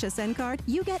use your HSN card,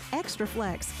 you get extra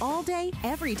flex all day,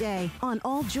 every day on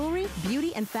all jewelry,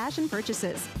 beauty, and fashion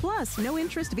purchases. Plus, no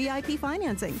interest VIP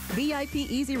financing, VIP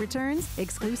easy returns,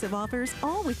 exclusive offers,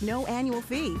 all with no annual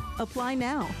fee. Apply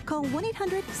now. Call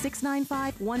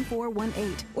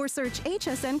 1-800-695-1418 or search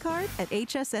HSN card at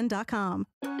hsn.com.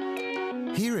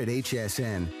 Here at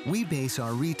HSN, we base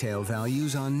our retail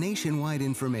values on nationwide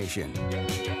information.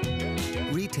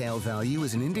 Retail value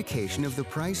is an indication of the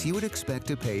price you would expect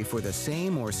to pay for the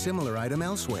same or similar item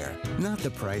elsewhere, not the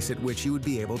price at which you would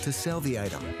be able to sell the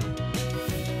item.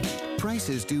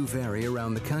 Prices do vary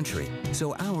around the country,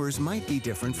 so ours might be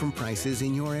different from prices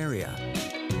in your area.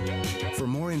 For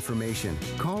more information,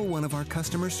 call one of our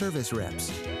customer service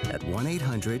reps at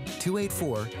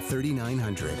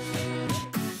 1-800-284-3900.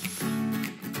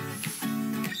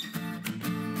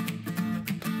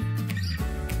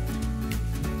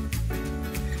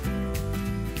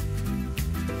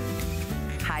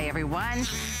 Hi, everyone.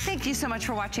 Thank you so much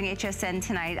for watching HSN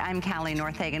tonight. I'm Callie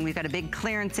Northagen. We've got a big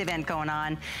clearance event going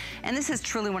on, and this is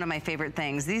truly one of my favorite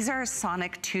things. These are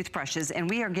Sonic toothbrushes, and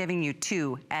we are giving you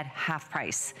 2 at half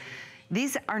price.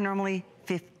 These are normally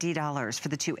 $50 for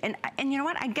the 2. And you know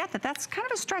what? I get that that's kind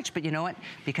of a stretch, but you know what?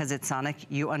 Because it's Sonic,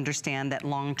 you understand that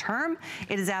long term,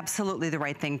 it is absolutely the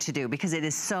right thing to do because it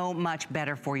is so much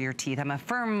better for your teeth. I'm a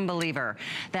firm believer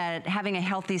that having a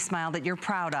healthy smile that you're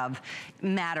proud of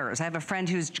matters. I have a friend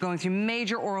who's going through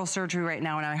major oral surgery right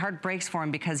now, and my heart breaks for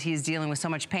him because he's dealing with so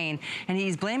much pain, and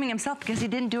he's blaming himself because he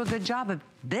didn't do a good job of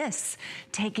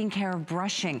taking care of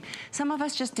brushing. Some of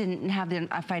us just didn't have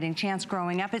a fighting chance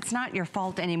growing up. It's not your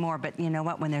fault anymore, but you know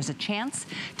what? When there's a chance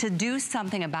to do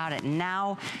something about it,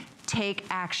 now take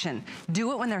action.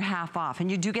 Do it when they're half off, and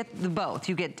you do get the both.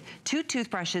 You get 2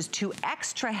 toothbrushes, 2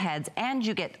 extra heads, and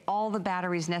you get all the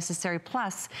batteries necessary,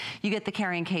 plus you get the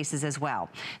carrying cases as well.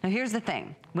 Now here's the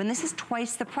thing. When this is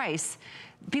twice the price,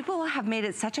 people have made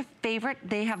it such a favorite.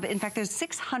 They have, in fact, there's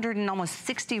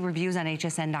 660 reviews on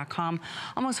hsn.com.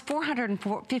 Almost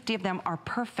 450 of them are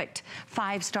perfect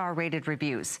 5-star rated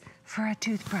reviews for a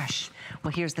toothbrush.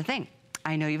 Well, here's the thing.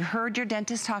 I know you've heard your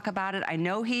dentist talk about it. I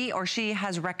know he or she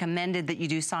has recommended that you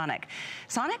do Sonic.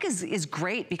 Sonic is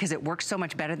great because it works so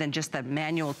much better than just the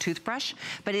manual toothbrush,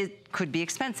 but it could be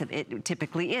expensive. It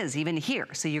typically is, even here.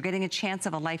 So you're getting a chance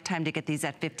of a lifetime to get these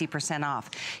at 50%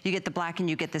 off. You get the black and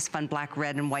you get this fun black,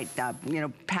 red, and white,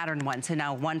 patterned one. So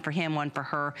now one for him, one for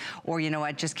her, or you know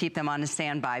what, just keep them on a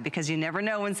standby because you never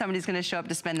know when somebody's gonna show up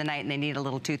to spend the night and they need a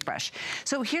little toothbrush.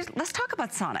 So let's talk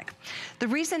about Sonic. The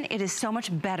reason it is so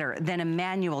much better than a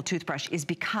manual toothbrush is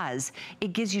because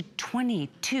it gives you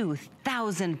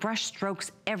 22,000 brush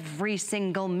strokes every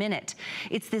single minute.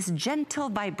 It's this gentle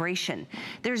vibration.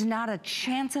 There's not a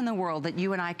chance in the world that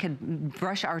you and I could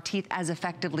brush our teeth as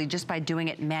effectively just by doing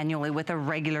it manually with a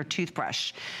regular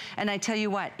toothbrush. And I tell you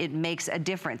what, it makes a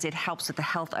difference. It helps with the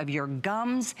health of your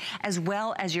gums as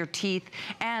well as your teeth.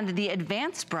 And the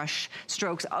advanced brush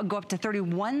strokes go up to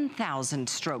 31,000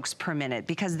 strokes per minute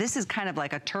because this is kind of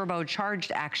like a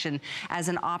turbocharged action as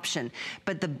an option.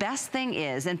 But the best thing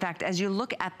is, in fact, as you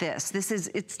look at this,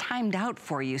 it's timed out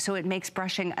for you. So it makes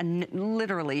brushing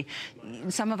literally,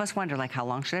 some of us wonder, like, how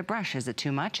long should I brush? Is it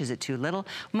too much? Is it too little?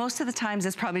 Most of the times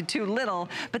it's probably too little,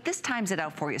 but this times it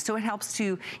out for you. So it helps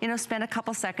to, spend a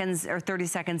couple seconds or 30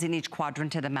 seconds in each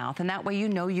quadrant of the mouth. And that way you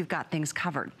know you've got things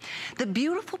covered. The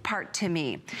beautiful part to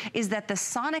me is that the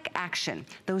Sonic action,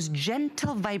 those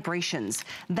gentle vibrations,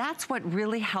 that's what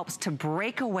really helps to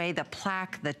break away the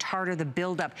plaque, the tartar, the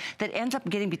buildup that ends up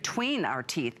getting between our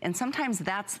teeth. And sometimes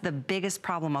that's the biggest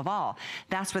problem of all.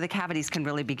 That's where the cavities can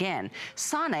really begin.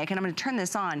 Sonic, and I'm gonna turn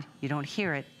this on, you don't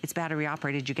hear it, it's battery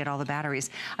operated, you get all the batteries.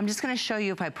 I'm just gonna show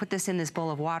you if I put this in this bowl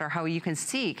of water, how you can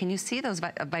see those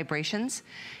vibrations?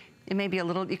 It may be a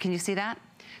little, can you see that?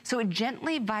 So it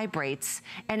gently vibrates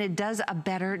and it does a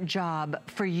better job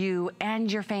for you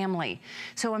and your family.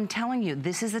 So I'm telling you,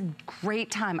 this is a great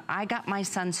time. I got my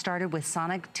son started with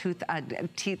Sonic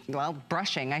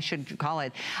brushing, I should call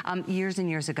it, years and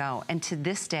years ago. And to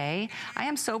this day, I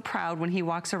am so proud when he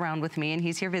walks around with me, and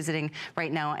he's here visiting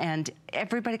right now, and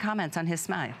everybody comments on his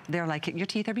smile. They're like, your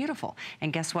teeth are beautiful.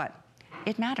 And guess what?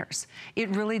 It matters.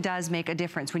 It really does make a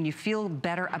difference when you feel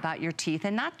better about your teeth,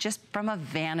 and not just from a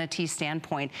vanity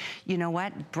standpoint. You know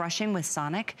what? Brushing with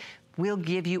Sonic will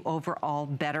give you overall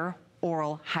better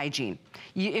oral hygiene.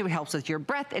 It helps with your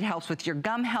breath, it helps with your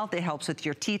gum health, it helps with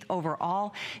your teeth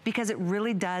overall, because it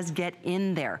really does get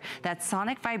in there. That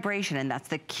sonic vibration, and that's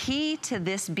the key to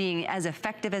this being as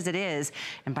effective as it is.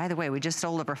 And by the way, we just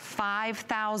sold over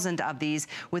 5,000 of these.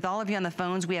 With all of you on the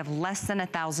phones, we have less than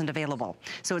 1,000 available.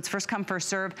 So it's first come, first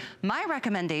serve. My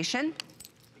recommendation,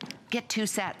 get 2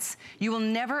 sets. You will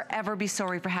never ever be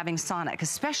sorry for having Sonic,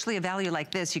 especially a value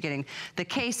like this. You're getting the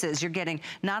cases, you're getting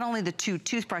not only the 2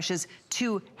 toothbrushes,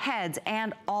 2 heads,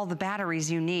 and all the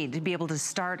batteries you need to be able to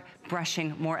start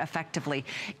brushing more effectively.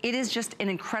 It is just an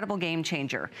incredible game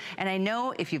changer. And I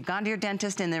know if you've gone to your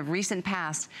dentist in the recent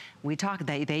past,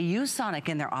 they use Sonic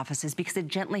in their offices because it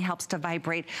gently helps to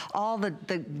vibrate all the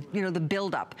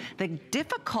buildup, the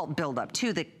difficult buildup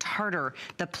too, the tartar,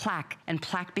 the plaque, and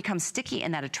plaque becomes sticky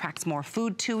and that attracts more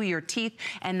food to your teeth,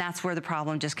 and that's where the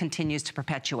problem just continues to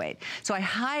perpetuate. So I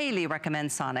highly recommend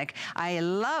Sonic. I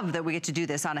love that we get to do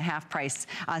this on a half price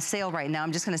sale right now.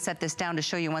 I'm just gonna set this down to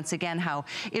show you once again how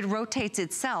it rotates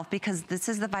itself, because this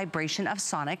is the vibration of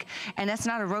Sonic, and that's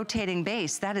not a rotating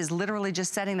base. That is literally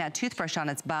just setting that toothbrush on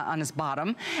its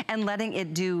bottom and letting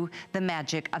it do the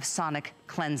magic of Sonic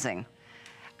cleansing.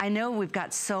 I know we've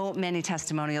got so many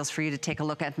testimonials for you to take a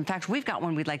look at. In fact, we've got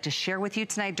one we'd like to share with you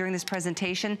tonight during this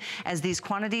presentation. As these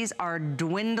quantities are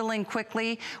dwindling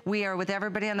quickly, we are with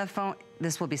everybody on the phone.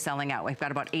 This will be selling out. We've got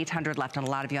about 800 left and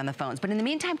a lot of you on the phones. But in the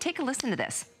meantime, take a listen to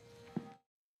this.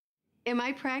 In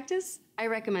my practice, I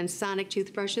recommend Sonic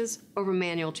toothbrushes over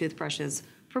manual toothbrushes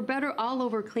for better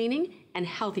all-over cleaning and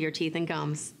healthier teeth and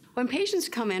gums. When patients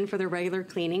come in for their regular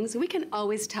cleanings, we can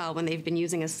always tell when they've been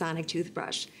using a Sonic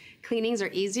toothbrush. Cleanings are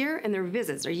easier and their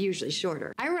visits are usually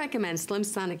shorter. I recommend Slim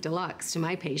Sonic Deluxe to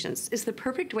my patients. It's the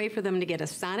perfect way for them to get a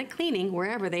Sonic cleaning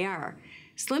wherever they are.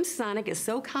 Slim Sonic is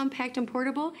so compact and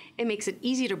portable, it makes it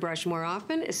easy to brush more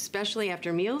often, especially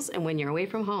after meals and when you're away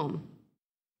from home.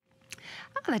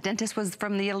 Oh, the dentist was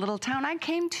from the little town I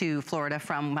came to Florida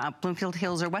from, Bloomfield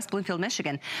Hills or West Bloomfield,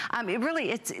 Michigan.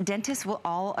 Dentists will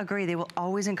all agree. They will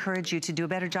always encourage you to do a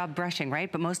better job brushing,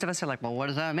 right? But most of us are like, well, what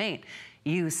does that mean?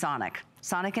 Use Sonic.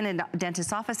 Sonic in a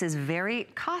dentist's office is very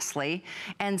costly,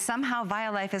 and somehow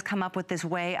ViaLife has come up with this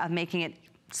way of making it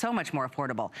so much more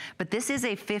affordable. But this is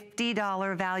a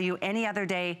 $50 value any other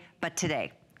day but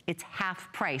today. It's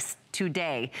half price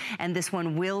today, and this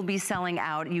one will be selling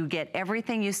out. You get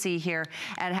everything you see here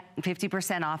at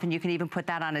 50% off, and you can even put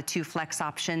that on a 2 flex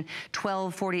option,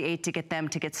 $12.48 to get them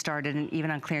to get started, and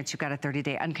even on clearance, you've got a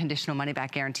 30-day unconditional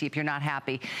money-back guarantee if you're not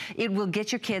happy. It will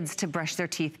get your kids to brush their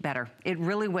teeth better. It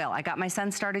really will. I got my son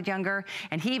started younger,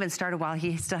 and he even started while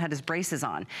he still had his braces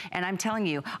on. And I'm telling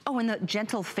you, and the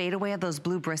gentle fade away of those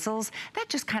blue bristles, that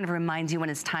just kind of reminds you when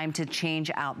it's time to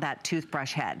change out that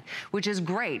toothbrush head, which is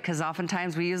great, because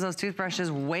oftentimes we use those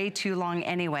toothbrushes way too long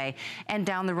anyway. And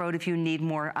down the road, if you need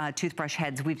more toothbrush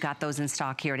heads, we've got those in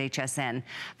stock here at HSN.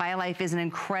 ViaLife is an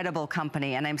incredible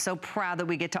company, and I'm so proud that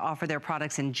we get to offer their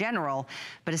products in general,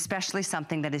 but especially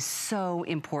something that is so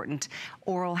important,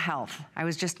 oral health. I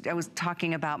was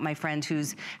talking about my friend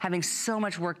who's having so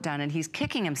much work done, and he's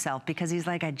kicking himself because he's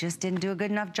like, I just didn't do a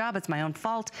good enough job. It's my own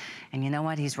fault. And you know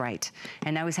what? He's right.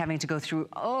 And now he's having to go through,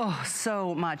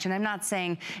 so much. And I'm not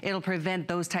saying it'll prevent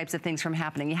those types of things from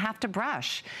happening. You have to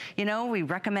brush. You know, we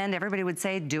recommend, everybody would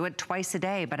say, do it twice a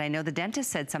day, but I know the dentist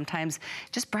said sometimes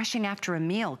just brushing after a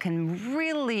meal can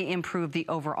really improve the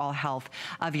overall health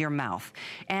of your mouth.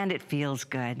 And it feels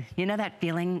good. You know that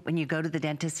feeling when you go to the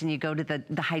dentist and you go to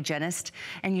the hygienist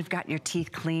and you've got your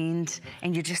teeth cleaned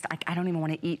and you're just like, I don't even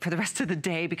want to eat for the rest of the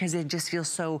day because it just feels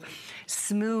so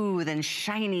smooth and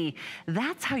shiny.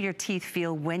 That's how your teeth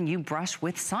feel when you brush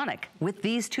with Sonic, with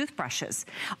these toothbrushes.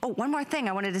 Oh, one more thing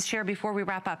I wanted to share before we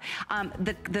wrap up.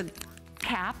 The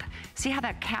cap, see how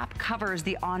that cap covers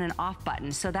the on and off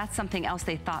button? So that's something else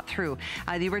they thought through.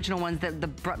 The original ones, the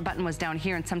button was down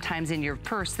here, and sometimes in your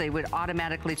purse they would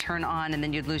automatically turn on and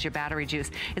then you'd lose your battery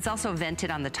juice. It's also vented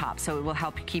on the top, so it will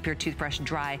help keep your toothbrush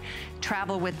dry.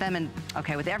 Travel with them, and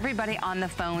okay, with everybody on the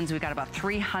phones, we've got about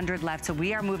 300 left, so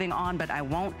we are moving on, but I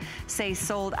won't say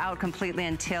sold out completely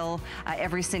until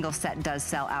every single set does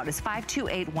sell out. It's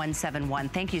 528171.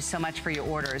 Thank you so much for your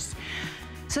orders.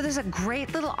 So there's a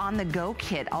great little on-the-go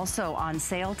kit also on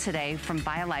sale today from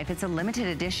ViaLife. It's a limited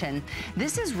edition.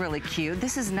 This is really cute.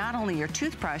 This is not only your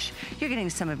toothbrush, you're getting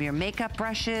some of your makeup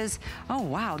brushes. Oh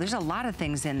wow, there's a lot of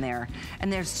things in there.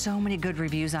 And there's so many good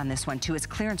reviews on this one too. It's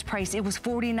clearance price. It was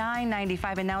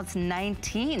 $49.95 and now it's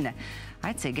 $19.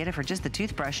 I'd say get it for just the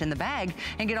toothbrush in the bag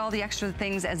and get all the extra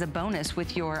things as a bonus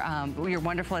with your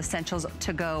wonderful Essentials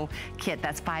to Go kit.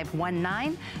 That's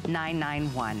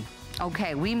 519991.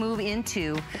 Okay, we move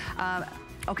into, a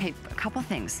couple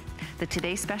things. The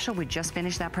Today Special, we just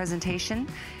finished that presentation.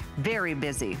 Very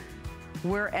busy.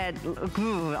 We're at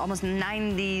almost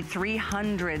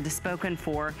 9,300 spoken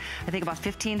for. I think about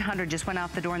 1,500 just went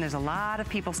out the door, and there's a lot of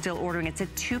people still ordering. It's a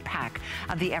 2-pack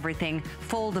of the Everything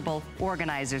foldable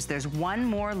organizers. There's one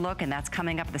more look, and that's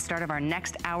coming up at the start of our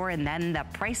next hour, and then the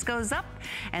price goes up,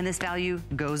 and this value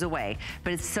goes away.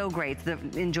 But it's so great.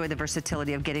 Enjoy the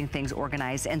versatility of getting things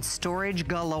organized and storage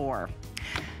galore.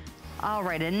 All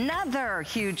right, another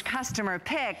huge customer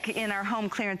pick in our home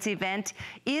clearance event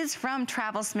is from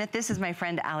Travel Smith. This is my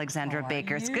friend Alexandra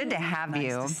Baker. It's good to have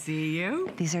you. Nice to see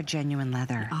you. These are genuine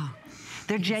leather. Oh.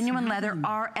 They're genuine leather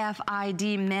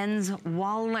RFID men's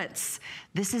wallets.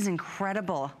 This is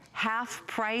incredible. Half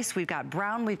price. We've got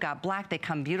brown, we've got black. They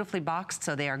come beautifully boxed,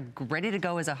 so they are ready to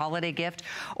go as a holiday gift,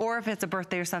 or if it's a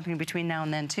birthday or something between now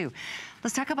and then too.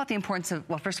 Let's talk about the importance of,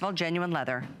 well, first of all, genuine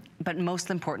leather, but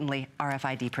most importantly,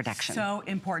 RFID protection. So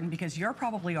important, because you're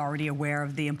probably already aware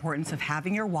of the importance of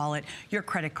having your wallet, your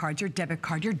credit card, your debit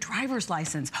card, your driver's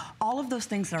license. All of those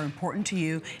things that are important to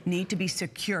you need to be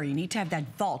secure. You need to have that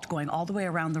vault going all the way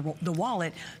around the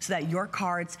wallet so that your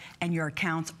cards and your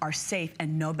accounts are safe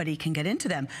and nobody can get into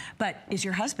them. But is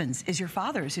your husband's, is your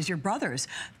father's, is your brother's,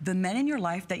 the men in your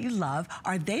life that you love,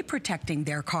 are they protecting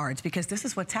their cards? Because this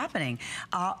is what's happening.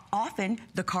 Often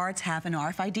the cards have an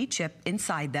RFID chip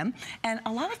inside them, and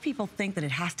a lot of people think that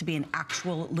it has to be an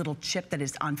actual little chip that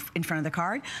is in front of the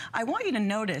card. I want you to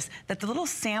notice that the little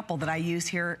sample that I use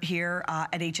here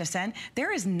at HSN,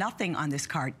 there is nothing on this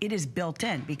card. It is built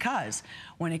in, because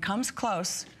when it comes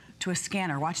close to a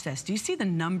scanner, watch this. Do you see the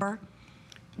number?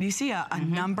 Do you see a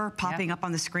number popping up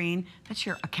on the screen? That's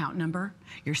your account number,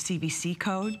 your CVC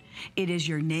code. It is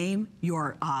your name,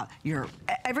 your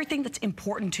everything that's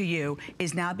important to you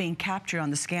is now being captured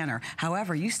on the scanner.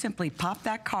 However, you simply pop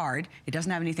that card. It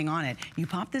doesn't have anything on it. You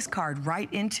pop this card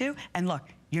right into, and look,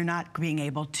 you're not being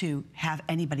able to have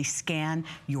anybody scan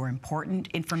your important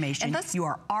information. You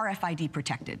are RFID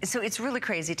protected. So it's really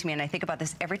crazy to me, and I think about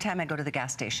this every time I go to the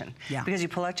gas station. Yeah. Because you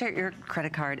pull out your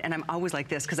credit card, and I'm always like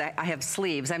this, because I have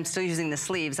sleeves. I'm still using the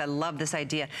sleeves. I love this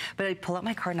idea. But I pull out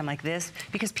my card, and I'm like this,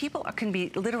 because people can be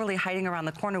literally hiding around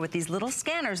the corner with these little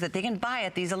scanners that they can buy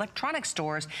at these electronic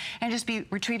stores and just be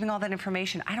retrieving all that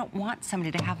information. I don't want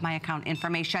somebody to have my account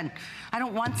information. I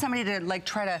don't want somebody to like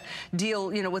try to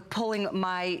deal, you know, with pulling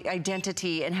my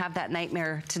identity and have that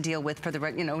nightmare to deal with for the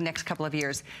next couple of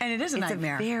years. And it is a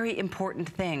nightmare. It's a very important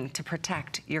thing to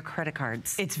protect your credit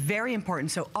cards. It's very important.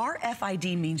 So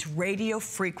RFID means radio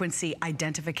frequency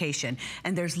identification,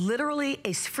 and there's literally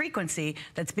a frequency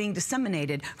that's being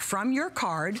disseminated from your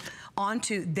card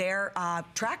onto their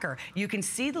tracker. You can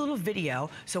see the little video.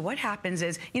 So what happens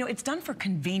is, you know, it's done for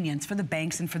convenience for the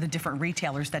banks and for the different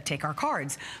retailers that take our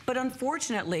cards. But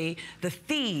unfortunately, the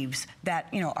thieves that,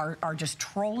 you know, are just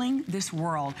trolling this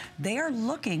world, they are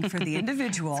looking for the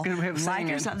individual like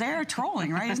yourself. They're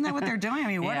trolling, right? Isn't that what they're doing? I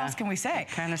mean, what else can we say?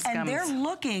 Kind of and they're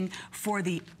looking for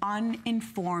the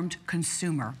uninformed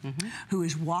consumer who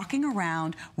is walking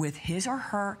around with his or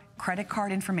her credit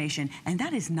card information, and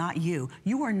that is not you.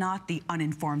 You are not the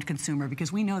uninformed consumer,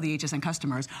 because we know the HSN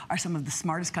customers are some of the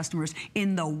smartest customers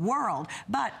in the world.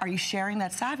 But are you sharing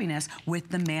that savviness with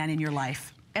the man in your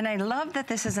life? And I love that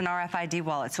this is an RFID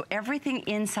wallet, so everything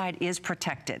inside is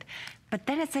protected. But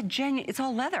then it's it's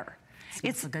all leather.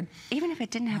 It's good. Even if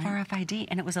it didn't have RFID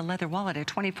and it was a leather wallet at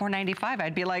 $24.95,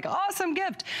 I'd be like, awesome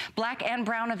gift. Black and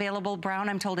brown available. Brown,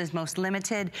 I'm told, is most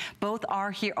limited. Both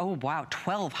are here. Oh, wow,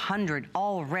 1,200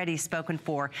 already spoken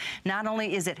for. Not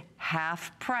only is it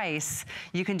half price,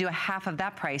 you can do a half of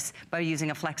that price by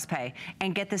using a flex pay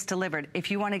and get this delivered.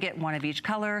 If you want to get one of each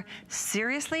color,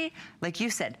 seriously, like you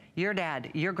said, your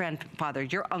dad, your grandfather,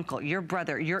 your uncle, your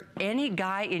brother, any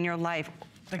guy in your life.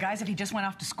 The guys that he just went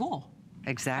off to school.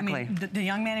 Exactly. I mean, the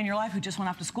young man in your life who just went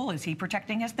off to school, is he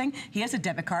protecting his thing? He has a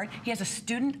debit card. He has a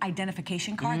student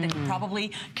identification card that he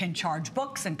probably can charge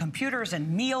books and computers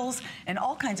and meals and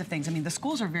all kinds of things. I mean, the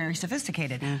schools are very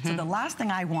sophisticated. So the last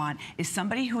thing I want is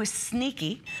somebody who is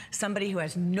sneaky, somebody who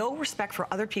has no respect for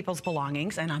other people's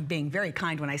belongings, and I'm being very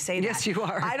kind when I say that. Yes, you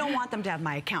are. I don't want them to have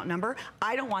my account number.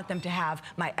 I don't want them to have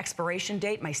my expiration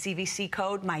date, my CVC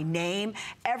code, my name,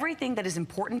 everything that is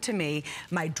important to me,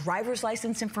 my driver's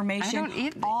license information.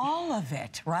 All of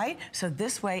it, right? So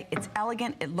this way, it's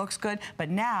elegant, it looks good, but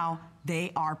now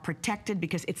they are protected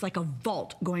because it's like a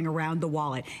vault going around the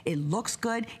wallet. It looks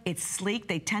good, it's sleek.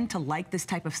 They tend to like this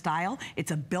type of style.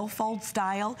 It's a billfold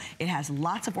style. It has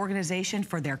lots of organization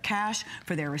for their cash,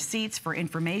 for their receipts, for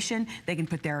information. They can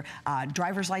put their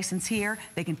driver's license here.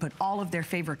 They can put all of their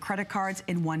favorite credit cards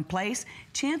in one place.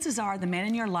 Chances are the man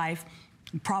in your life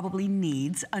probably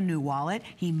needs a new wallet.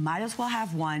 He might as well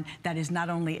have one that is not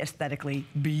only aesthetically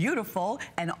beautiful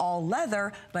and all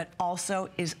leather, but also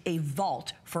is a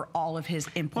vault for all of his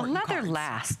important leather cards.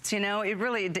 lasts, you know,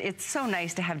 it's so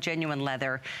nice to have genuine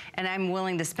leather, and I'm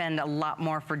willing to spend a lot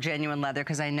more for genuine leather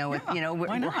because I know it, you know,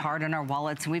 we're hard on our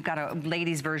wallets, and we've got a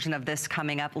ladies version of this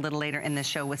coming up a little later in the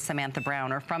show with Samantha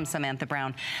Brown, or from Samantha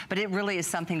Brown, but it really is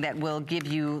something that will give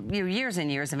you years and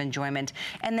years of enjoyment.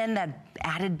 And then that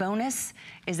added bonus,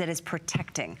 difference is that it's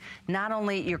protecting not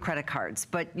only your credit cards,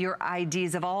 but your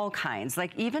IDs of all kinds,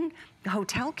 like even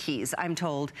hotel keys, I'm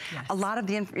told. Yes. A lot of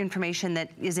the information that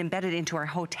is embedded into our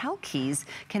hotel keys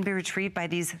can be retrieved by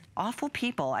these awful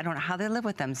people. I don't know how they live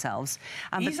with themselves.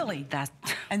 Easily.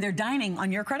 And they're dining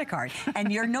on your credit card.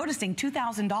 And you're noticing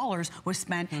 $2,000 was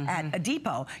spent at a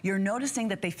depot. You're noticing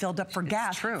that they filled up for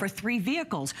gas for 3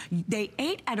 vehicles. They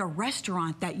ate at a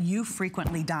restaurant that you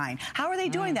frequently dine. How are they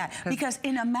doing that? Because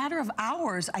in a matter of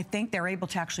hours, I think they're able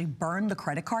to actually burn the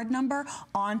credit card number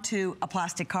onto a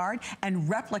plastic card and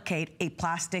replicate a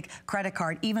plastic credit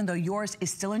card, even though yours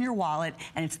is still in your wallet,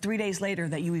 and it's 3 days later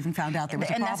that you even found out there was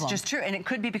a problem. And that's just true. And it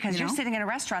could be because you're sitting in a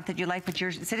restaurant that you like, but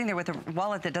you're sitting there with a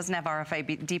wallet that doesn't have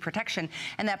RFID protection,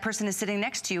 and that person is sitting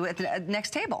next to you at the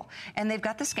next table, and they've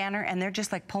got the scanner, and they're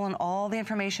just like pulling all the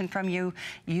information from you.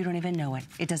 You don't even know it.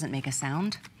 It doesn't make a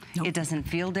sound. Nope. It doesn't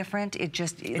feel different. It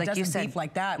just, like you said, beep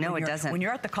like that. No, it doesn't. When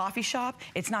you're at the coffee shop,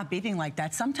 it's not beeping like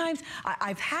that. Sometimes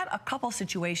I've had a couple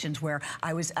situations where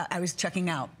I was checking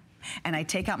out, and I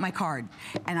take out my card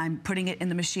and I'm putting it in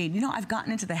the machine. You know, I've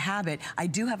gotten into the habit. I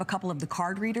do have a couple of the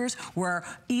card readers where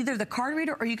either the card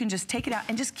reader or you can just take it out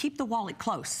and just keep the wallet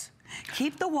close.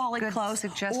 Keep the wallet close,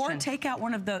 or take out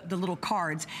one of the little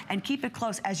cards and keep it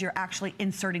close as you're actually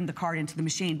inserting the card into the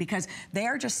machine, because they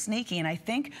are just sneaky. And I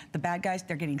think the bad guys,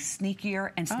 they're getting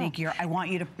sneakier and sneakier. I want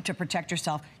you to protect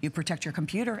yourself. You protect your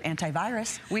computer,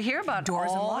 antivirus. We hear about doors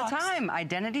all and the time.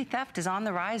 Identity theft is on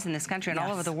the rise in this country and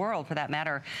all over the world, for that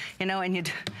matter. You know, and you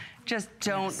just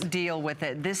don't deal with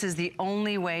it. This is the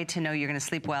only way to know you're going to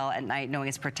sleep well at night, knowing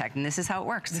it's protected. And this is how it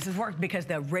works. This is work because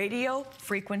the radio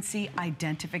frequency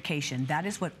identification, that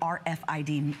is what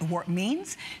RFID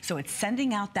means. So it's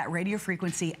sending out that radio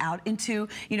frequency out into,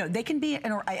 you know, they can be,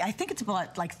 I think it's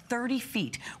about like 30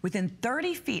 feet. Within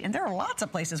 30 feet, and there are lots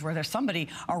of places where there's somebody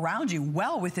around you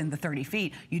well within the 30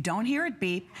 feet. You don't hear it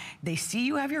beep. They see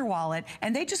you have your wallet,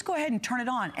 and they just go ahead and turn it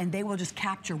on, and they will just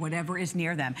capture whatever is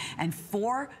near them. And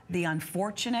for the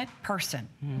unfortunate person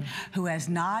who has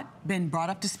not been brought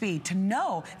up to speed to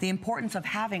know the importance of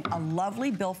having a lovely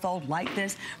billfold like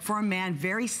this for a man,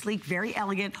 very sleek, very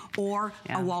elegant, or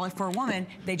a wallet for a woman,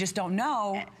 they just don't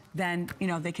know, then, you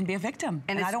know, they can be a victim.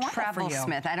 And I don't want that for you. Travel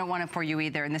Smith. I don't want it for you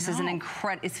either. And this is an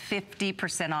incredible, it's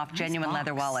 50% off genuine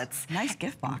leather wallets. Nice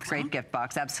gift box. Great gift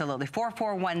box, absolutely.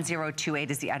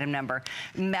 441028 is the item number.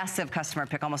 Massive customer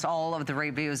pick. Almost all of the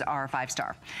reviews are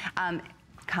 5-star.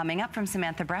 Coming up from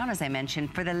Samantha Brown, as I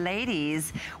mentioned, for the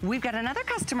ladies, we've got another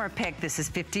customer pick. This is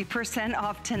 50%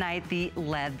 off tonight, the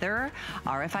leather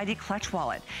RFID clutch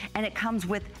wallet. And it comes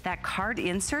with that card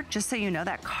insert. Just so you know,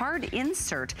 that card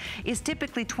insert is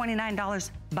typically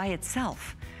 $29 by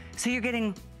itself. So you're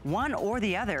getting one or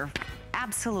the other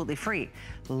absolutely free.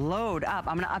 Load up.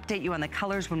 I'm going to update you on the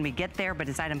colors when we get there, but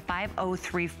it's item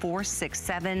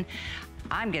 503467.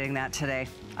 I'm getting that today.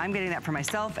 I'm getting that for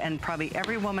myself and probably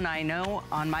every woman I know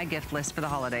on my gift list for the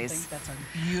holidays. I think that's a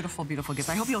beautiful, beautiful gift.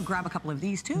 I hope you'll grab a couple of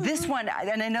these too. This one,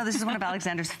 and I know this is one of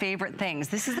Alexander's favorite things.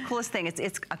 This is the coolest thing.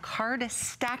 It's a card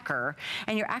stacker,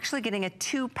 and you're actually getting a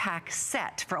 2-pack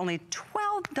set for only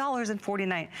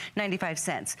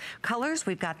 $12.95. Colors,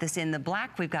 we've got this in the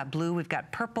black, we've got blue, we've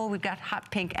got purple, we've got hot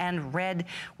pink and red.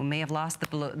 We may have lost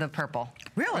the purple.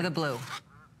 Really? Or the blue.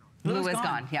 Blue is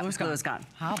gone. Yeah, blue is gone.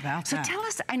 How about that? So tell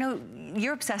us, I know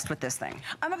you're obsessed with this thing.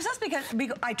 I'm obsessed because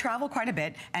I travel quite a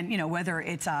bit, and you know, whether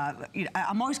it's, you know,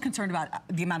 I'm always concerned about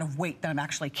the amount of weight that I'm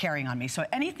actually carrying on me. So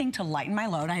anything to lighten my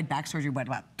load. I had back surgery, what,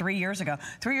 about 3 years ago?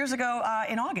 3 years ago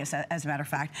in August, as a matter of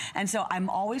fact. And so I'm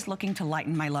always looking to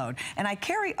lighten my load. And I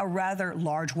carry a rather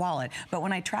large wallet, but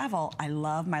when I travel, I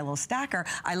love my little stacker.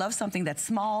 I love something that's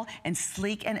small and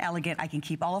sleek and elegant. I can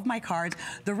keep all of my cards.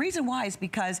 The reason why is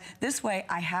because this way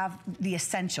I have the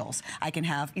essentials. I can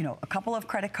have, you know, a couple of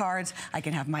credit cards. I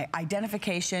can have my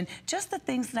identification, just the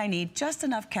things that I need, just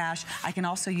enough cash. I can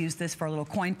also use this for a little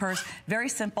coin purse. Very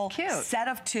simple. Cute. Set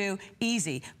of 2,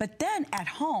 easy. But then at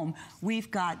home,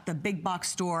 we've got the big box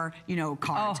store, you know,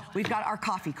 cards. We've got our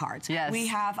coffee cards. Yes. We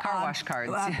have car wash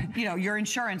cards. You know, your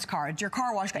insurance cards, your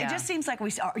car wash cards. It just seems like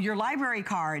your library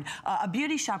card, a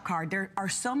beauty shop card. There are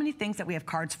so many things that we have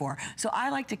cards for. So I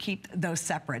like to keep those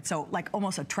separate. So like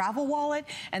almost a travel wallet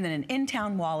and then an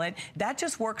in-town wallet. That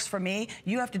just works for me.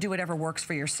 You have to do whatever works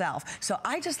for yourself. So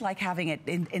I just like having it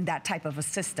in that type of a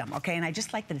system, okay? And I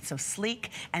just like that it's so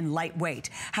sleek and lightweight.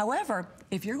 However,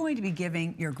 if you're going to be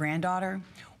giving your granddaughter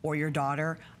or your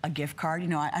daughter a gift card. You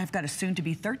know, I've got a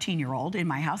soon-to-be 13-year-old in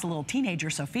my house, a little teenager,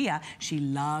 Sophia. She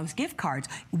loves gift cards.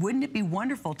 Wouldn't it be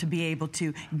wonderful to be able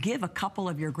to give a couple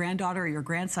of your granddaughter or your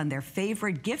grandson their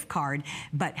favorite gift card,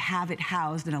 but have it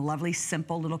housed in a lovely,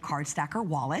 simple little card stacker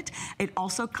wallet? It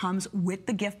also comes with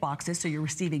the gift boxes, so you're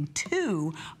receiving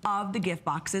 2 of the gift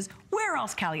boxes. Where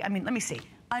else, Callie? I mean, let me see.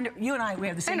 You and I, we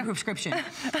have the same prescription.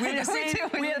 We have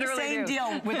the same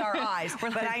deal with our eyes.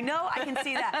 But I know I can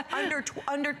see that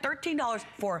under $13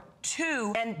 for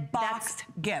 2 boxed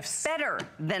gifts. Better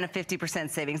than a 50%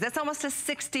 savings. That's almost a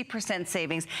 60%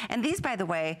 savings. And these, by the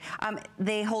way,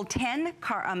 they hold 10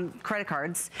 credit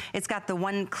cards. It's got the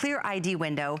one clear ID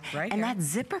window. Right and here. that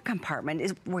zipper compartment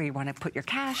is where you want to put your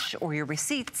cash or your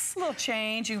receipts. A little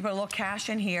change. You can put a little cash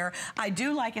in here. I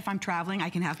do like, if I'm traveling, I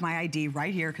can have my ID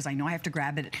right here because I know I have to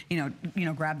grab it, you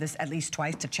know, grab this at least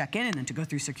twice to check in and then to go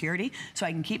through security. So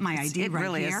I can keep my ID right here. It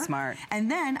really is smart.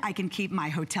 And then I can keep my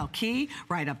hotel key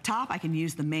right up top. I can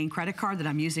use the main credit card that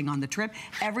I'm using on the trip.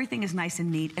 Everything is nice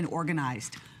and neat and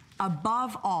organized.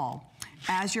 Above all,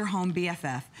 as your home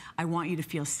BFF, I want you to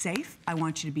feel safe, I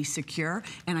want you to be secure,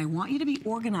 and I want you to be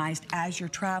organized as you're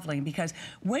traveling, because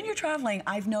when you're traveling,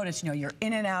 I've noticed, you know, you're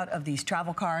in and out of these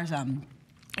travel cars,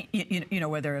 you know,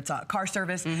 whether it's a car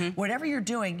service, whatever you're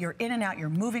doing, you're in and out, you're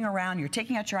moving around, you're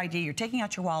taking out your ID, you're taking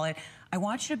out your wallet. I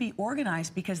want you to be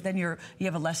organized because then you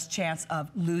have a less chance of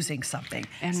losing something.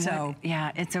 And so,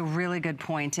 yeah, it's a really good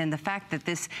point. And the fact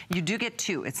that you do get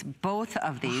 2. It's both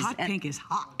of these. Hot pink is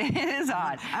hot. It is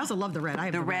hot. I also love the red. I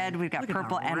have the red. We've got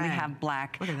purple and we have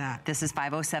black. Look at that. This is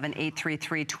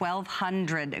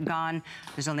 507-833-1200 gone.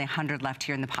 There's only 100 left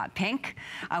here in the hot pink.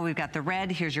 We've got the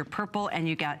red. Here's your purple, and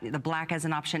you got the black as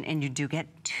an option, and you do get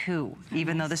 2,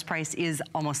 even though this price is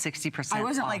almost 60% I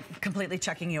wasn't off. like completely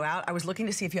checking you out. I was looking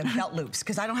to see if you had belt loops,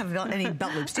 because I don't have any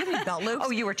belt loops. Do you have any belt loops?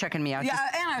 Oh, you were checking me out. Yeah,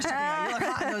 and I was checking you out. You look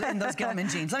hot in those Gilman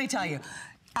jeans. Let me tell you.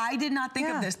 I did not think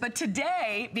of this, but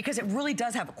today, because it really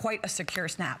does have quite a secure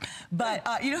snap. But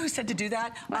you know who said to do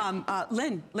that?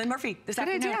 Lynn Murphy this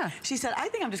afternoon. Idea. She said, I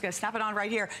think I'm just gonna snap it on right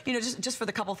here, you know, just for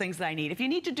the couple things that I need. If you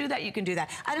need to do that, you can do that.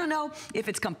 I don't know if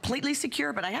it's completely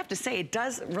secure, but I have to say it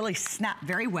does really snap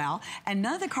very well, and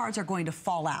none of the cards are going to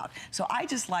fall out. So I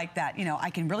just like that, you know, I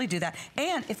can really do that.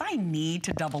 And if I need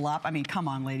to double up, I mean, come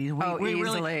on, ladies.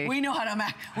 We know how to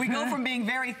max. We go from being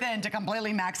very thin to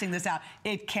completely maxing this out.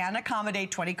 It can accommodate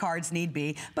 20 cards need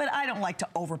be, but I don't like to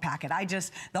overpack it.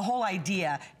 The whole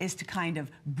idea is to kind of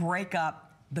break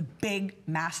up the big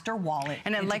master wallet.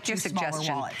 And I like your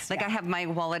suggestion. Wallets. Like I have, my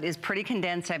wallet is pretty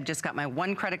condensed. I've just got my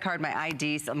one credit card, my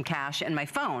ID, some cash, and my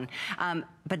phone.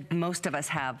 But most of us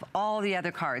have all the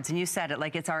other cards. And you said it,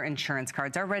 like it's our insurance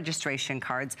cards, our registration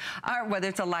cards, whether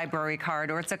it's a library card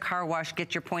or it's a car wash,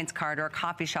 get your points card, or a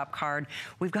coffee shop card.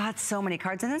 We've got so many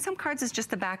cards. And then some cards is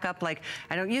just the backup, like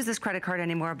I don't use this credit card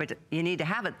anymore, but you need to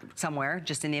have it somewhere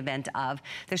just in the event of.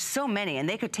 There's so many, and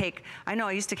they could take, I know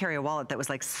I used to carry a wallet that was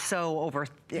like so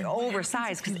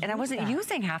oversized, and I wasn't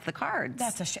using half the cards.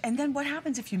 That's and then what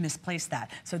happens if you misplace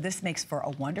that? So this makes for a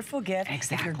wonderful gift.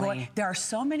 Exactly. There are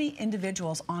so many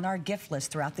individuals on our gift list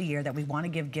throughout the year that we want to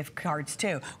give gift cards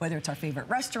to, whether it's our favorite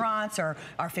restaurants or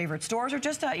our favorite stores or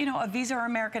just a Visa or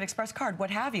American Express card,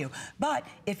 what have you. But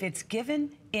if it's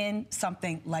given in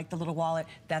something like the little wallet,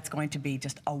 that's going to be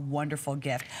just a wonderful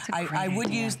gift. I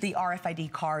would use the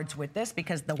RFID cards with this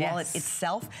because the wallet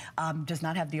itself does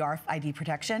not have the RFID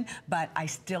protection, but I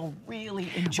still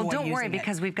really enjoy using it. Well, don't worry,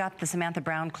 because we've got the Samantha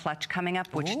Brown clutch coming up,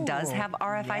 which does have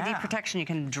RFID protection. You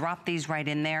can drop these right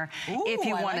in there if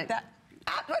you want it.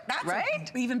 That's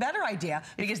an even better idea,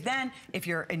 because then if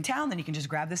you're in town, then you can just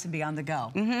grab this and be on the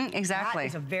go. Exactly. That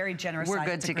is a very generous We're size.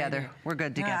 good together. We're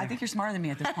good together. I think you're smarter than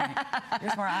me at this point. You're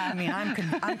smart. I mean, I'm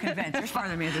convinced. You're smarter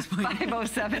than me at this point.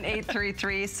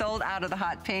 507-833, sold out of the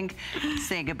hot pink.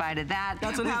 Say goodbye to that.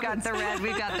 That's what happens. We've got the red,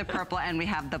 we've got the purple, and we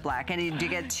have the black. And you do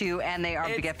get 2, and they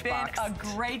are gift box. It's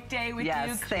been a great day with you.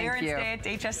 Thank you. Clearance day at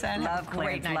HSN. Love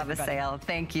clearance, love a sale.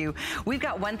 Thank you. We've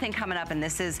got one thing coming up, and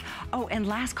this is, and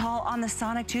last call on the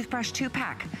Sonic toothbrush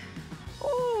 2-pack.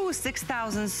 Ooh,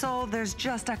 6,000 sold. There's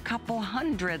just a couple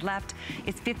hundred left.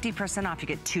 It's 50% off. You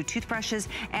get 2 toothbrushes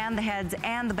and the heads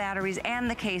and the batteries and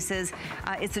the cases.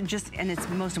 It's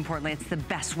most importantly, it's the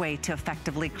best way to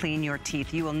effectively clean your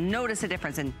teeth. You will notice a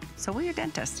difference, and so will your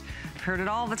dentist. I've heard it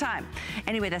all the time.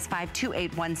 Anyway, that's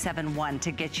 528-171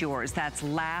 to get yours. That's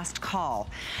last call.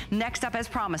 Next up, as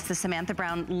promised, the Samantha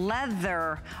Brown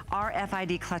leather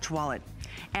RFID clutch wallet.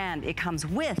 And it comes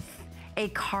with a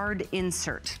card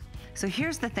insert. So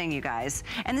here's the thing, you guys,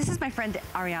 and this is my friend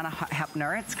Ariana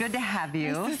Hepner. It's good to have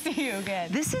you. Nice to see you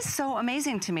again. This is so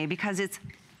amazing to me because it's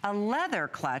a leather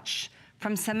clutch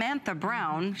from Samantha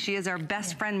Brown. She is our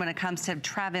best friend when it comes to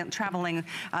traveling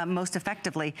most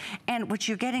effectively. And what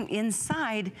you're getting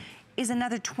inside is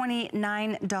another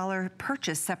 $29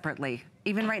 purchase separately.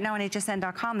 Even right now on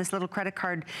hsn.com, this little credit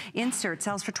card insert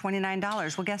sells for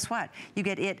 $29. Well, guess what? You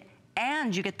get it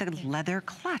and you get the leather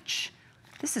clutch.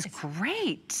 This is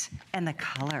great. And the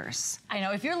colors. I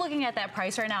know, if you're looking at that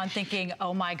price right now and thinking,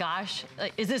 oh my gosh,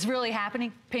 is this really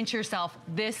happening? Pinch yourself.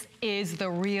 This is the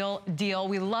real deal.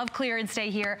 We love Clear and Stay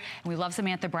here, and we love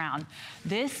Samantha Brown.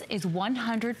 This is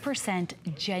 100%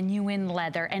 genuine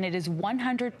leather, and it is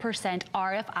 100%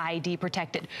 RFID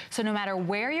protected. So no matter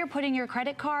where you're putting your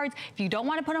credit cards, if you don't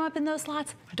want to put them up in those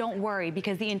slots, don't worry,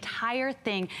 because the entire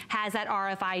thing has that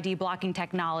RFID blocking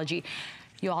technology.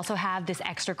 You also have this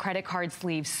extra credit card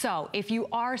sleeve. So if you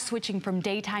are switching from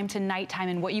daytime to nighttime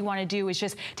and what you want to do is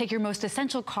just take your most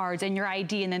essential cards and your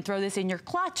ID and then throw this in your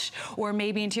clutch or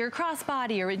maybe into your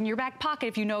crossbody or in your back pocket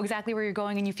if you know exactly where you're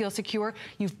going and you feel secure,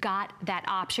 you've got that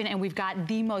option. And we've got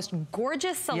the most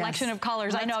gorgeous selection of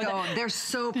colors. Let's go. They're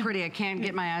so pretty. I can't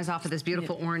get my eyes off of this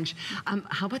beautiful orange.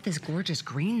 How about this gorgeous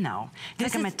green though?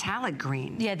 It's like a metallic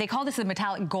green. Yeah, they call this a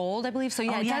metallic gold, I believe. So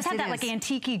yeah, it does have that like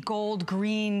antique gold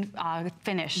green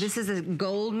finish. This is a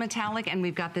gold metallic, and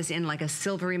we've got this in like a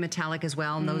silvery metallic as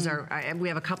well. And those are, we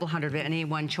have a couple hundred of any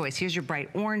one choice. Here's your bright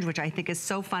orange, which I think is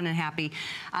so fun and happy.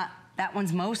 That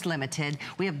one's most limited.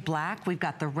 We have black, we've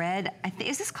got the red.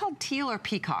 Is this called teal or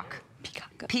peacock?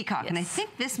 Peacock, yes. And I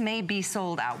think this may be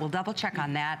sold out. We'll double check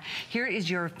on that. Here is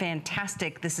your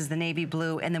fantastic, this is the navy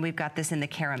blue, and then we've got this in the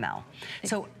caramel.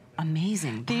 So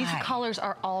amazing. These colors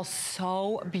are all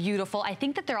so beautiful. I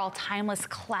think that they're all timeless,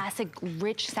 classic,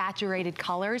 rich, saturated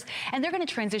colors. And they're going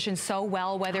to transition so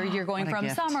well, whether you're going from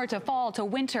summer to fall to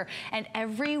winter. And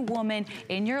every woman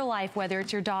in your life, whether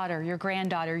it's your daughter, your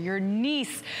granddaughter, your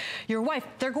niece, your wife,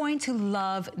 they're going to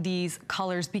love these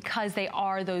colors because they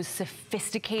are those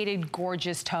sophisticated,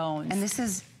 gorgeous tones. And this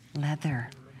is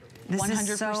leather. This 100%.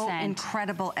 Is so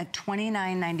incredible at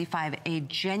 $29.95, a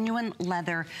genuine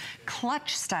leather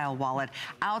clutch style wallet,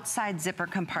 outside zipper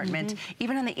compartment.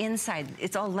 Even on the inside,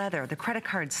 it's all leather, the credit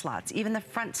card slots, even the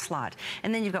front slot.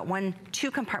 And then you've got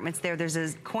two compartments there. There's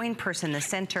a coin purse in the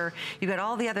center. You've got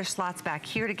all the other slots back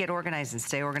here to get organized and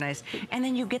stay organized. And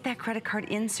then you get that credit card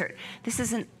insert. This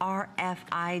is an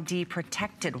RFID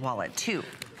protected wallet too.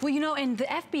 Well, you know, and the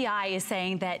FBI is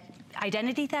saying that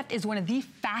identity theft is one of the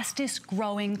fastest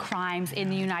growing crimes in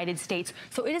the United States.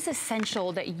 So it is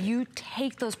essential that you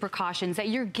take those precautions, that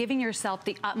you're giving yourself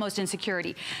the utmost in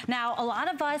security. Now, a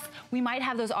lot of us, we might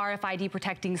have those RFID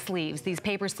protecting sleeves, these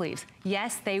paper sleeves.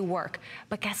 Yes, they work.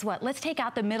 But guess what? Let's take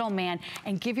out the middleman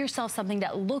and give yourself something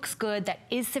that looks good, that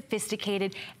is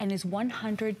sophisticated, and is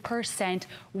 100%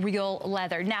 real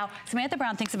leather. Now, Samantha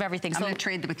Brown thinks of everything. I'm going to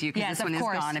trade with you because this one is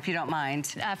gone, if you don't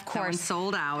mind. Of course. That one's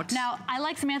sold out. Now, I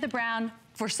like Samantha Brown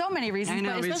for so many reasons,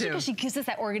 but especially because she gives us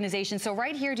that organization. So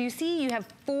right here, do you see you have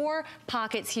 4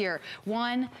 pockets here?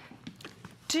 1,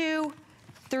 2,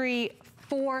 3,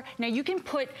 4. Now you can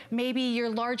put maybe your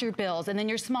larger bills and then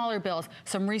your smaller bills,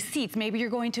 some receipts. Maybe you're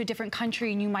going to a different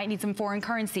country and you might need some foreign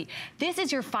currency. This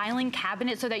is your filing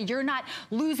cabinet so that you're not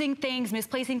losing things,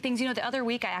 misplacing things. You know, the other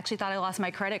week I actually thought I lost my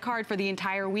credit card for the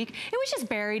entire week. It was just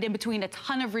buried in between a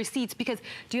ton of receipts because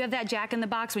do you have that Jack in the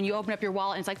Box when you open up your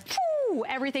wallet and it's like, phew,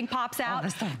 everything pops out? Oh,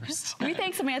 that's the worst. We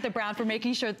thank Samantha Brown for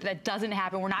making sure that doesn't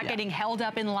happen. We're not getting held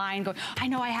up in line going, I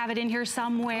know I have it in here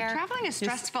somewhere. Well, traveling is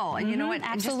stressful, and you know what?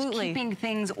 Absolutely. Just keeping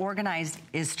things organized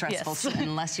is stressful,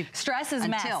 unless you... Stress is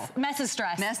mess. Mess is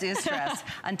stress. Mess is stress.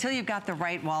 Until you've got the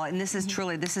right wallet, and this is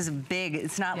truly, this is big.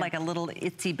 It's not like a little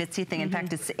itsy bitsy thing. In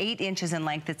fact, it's 8 inches in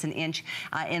length, it's an inch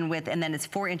in width, and then it's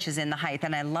 4 inches in the height.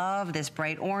 And I love this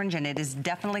bright orange, and it is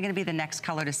definitely gonna be the next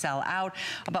color to sell out.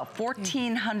 About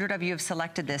 1,400 of you have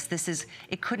selected this. This is,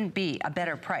 it couldn't be a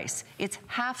better price. It's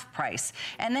half price.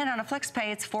 And then on a flex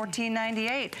pay, it's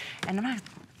 $14.98. And I'm gonna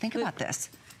think about this.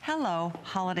 Hello,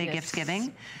 holiday gift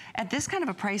giving. At this kind of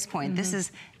a price point, this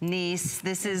is niece,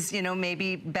 this is, you know,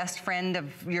 maybe best friend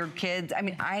of your kids. I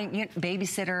mean,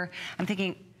 babysitter. I'm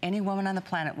thinking any woman on the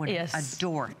planet would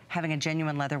adore having a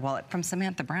genuine leather wallet from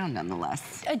Samantha Brown,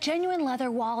 nonetheless. A genuine leather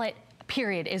wallet,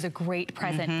 period, is a great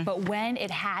present. But when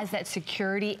it has that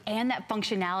security and that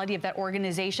functionality of that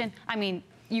organization, I mean,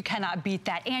 you cannot beat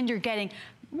that. And you're getting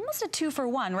almost a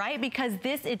 2-for-1, right? Because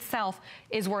this itself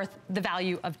is worth the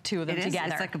value of 2 of them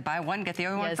together. It's like a buy one, get the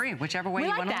other one free, whichever way you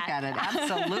want to look at it.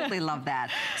 Absolutely love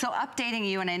that. So updating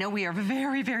you, and I know we are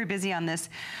very, very busy on this,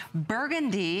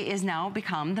 burgundy is now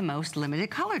become the most limited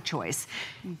color choice.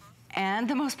 and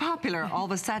the most popular all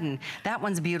of a sudden. That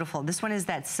one's beautiful. This one is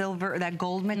that silver, that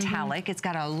gold metallic. It's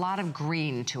got a lot of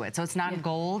green to it, so it's not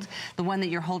gold. The one that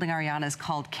you're holding, Ariana, is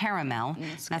called caramel.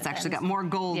 That's actually got more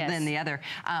gold than the other.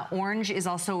 Orange is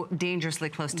also dangerously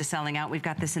close to selling out. We've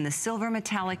got this in the silver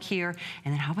metallic here,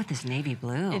 and then how about this navy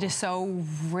blue? It is so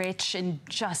rich and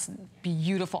just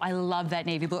beautiful. I love that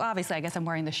navy blue. Obviously, I guess I'm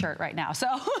wearing the shirt right now, so.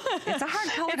 It's a hard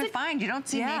color to find. You don't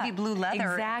see navy blue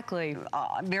leather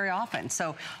very often.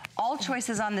 So all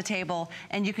choices on the table,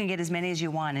 and you can get as many as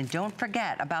you want. And don't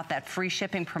forget about that free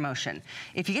shipping promotion.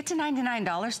 If you get to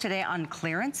 $99 today on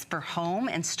clearance for home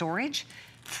and storage,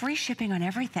 free shipping on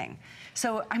everything.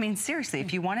 So, I mean, seriously,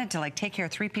 if you wanted to like take care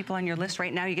of 3 people on your list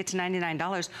right now, you get to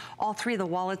 $99. All 3 of the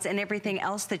wallets and everything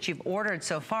else that you've ordered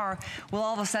so far will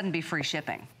all of a sudden be free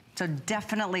shipping. So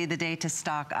definitely the day to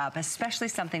stock up, especially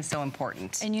something so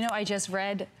important. And you know, I just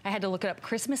read, I had to look it up,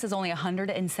 Christmas is only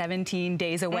 117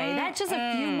 days away. That's just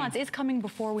a few months. It's coming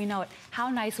before we know it. How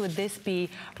nice would this be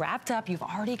wrapped up? You've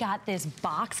already got this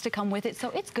box to come with it, so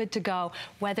it's good to go,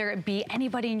 whether it be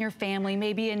anybody in your family,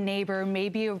 maybe a neighbor,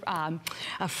 maybe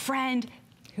a friend.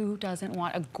 Who doesn't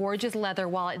want a gorgeous leather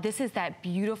wallet? This is that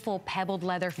beautiful pebbled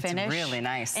leather finish. It's really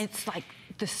nice. It's like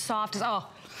the softest,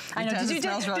 I know. Did you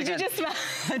just smell?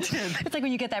 I did. It's like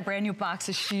when you get that brand new box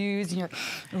of shoes and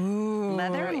you're, ooh.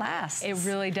 Leather lasts. It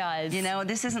really does. You know,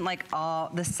 this isn't like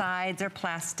the sides are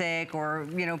plastic or,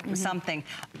 you know, something.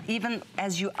 Even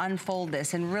as you unfold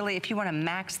this, and really if you want to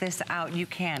max this out, you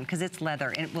can, because it's leather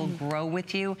and it will grow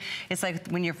with you. It's like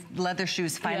when your leather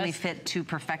shoes finally fit to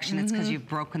perfection, it's because you've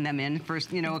broken them in for,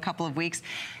 you know, a couple of weeks.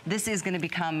 This is going to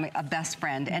become a best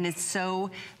friend, and it's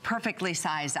so perfectly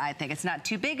sized, I think. It's not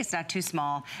too big, it's not too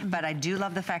small, but I do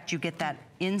love the fact you get that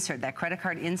insert, that credit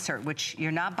card insert, which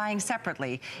you're not buying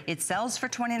separately. It sells for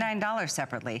 $29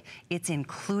 separately. It's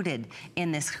included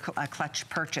in this clutch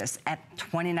purchase at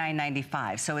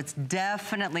 $29.95. So it's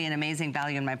definitely an amazing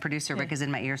value, and my producer Rick is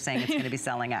in my ear saying it's going to be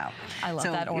selling out. I love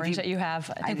that orange that you have.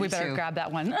 I think we better grab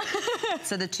that one.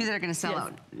 So the 2 that are going to sell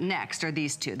out next are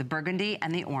these 2, the burgundy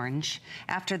and the orange.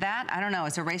 After that, I don't know,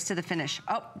 it's a race to the finish.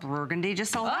 Oh, burgundy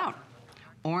just sold out.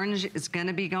 Orange is going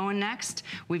to be going next.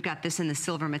 We've got this in the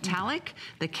silver metallic,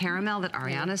 the caramel that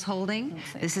Ariana's holding.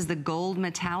 This is the gold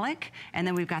metallic, and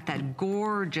then we've got that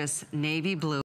gorgeous navy blue.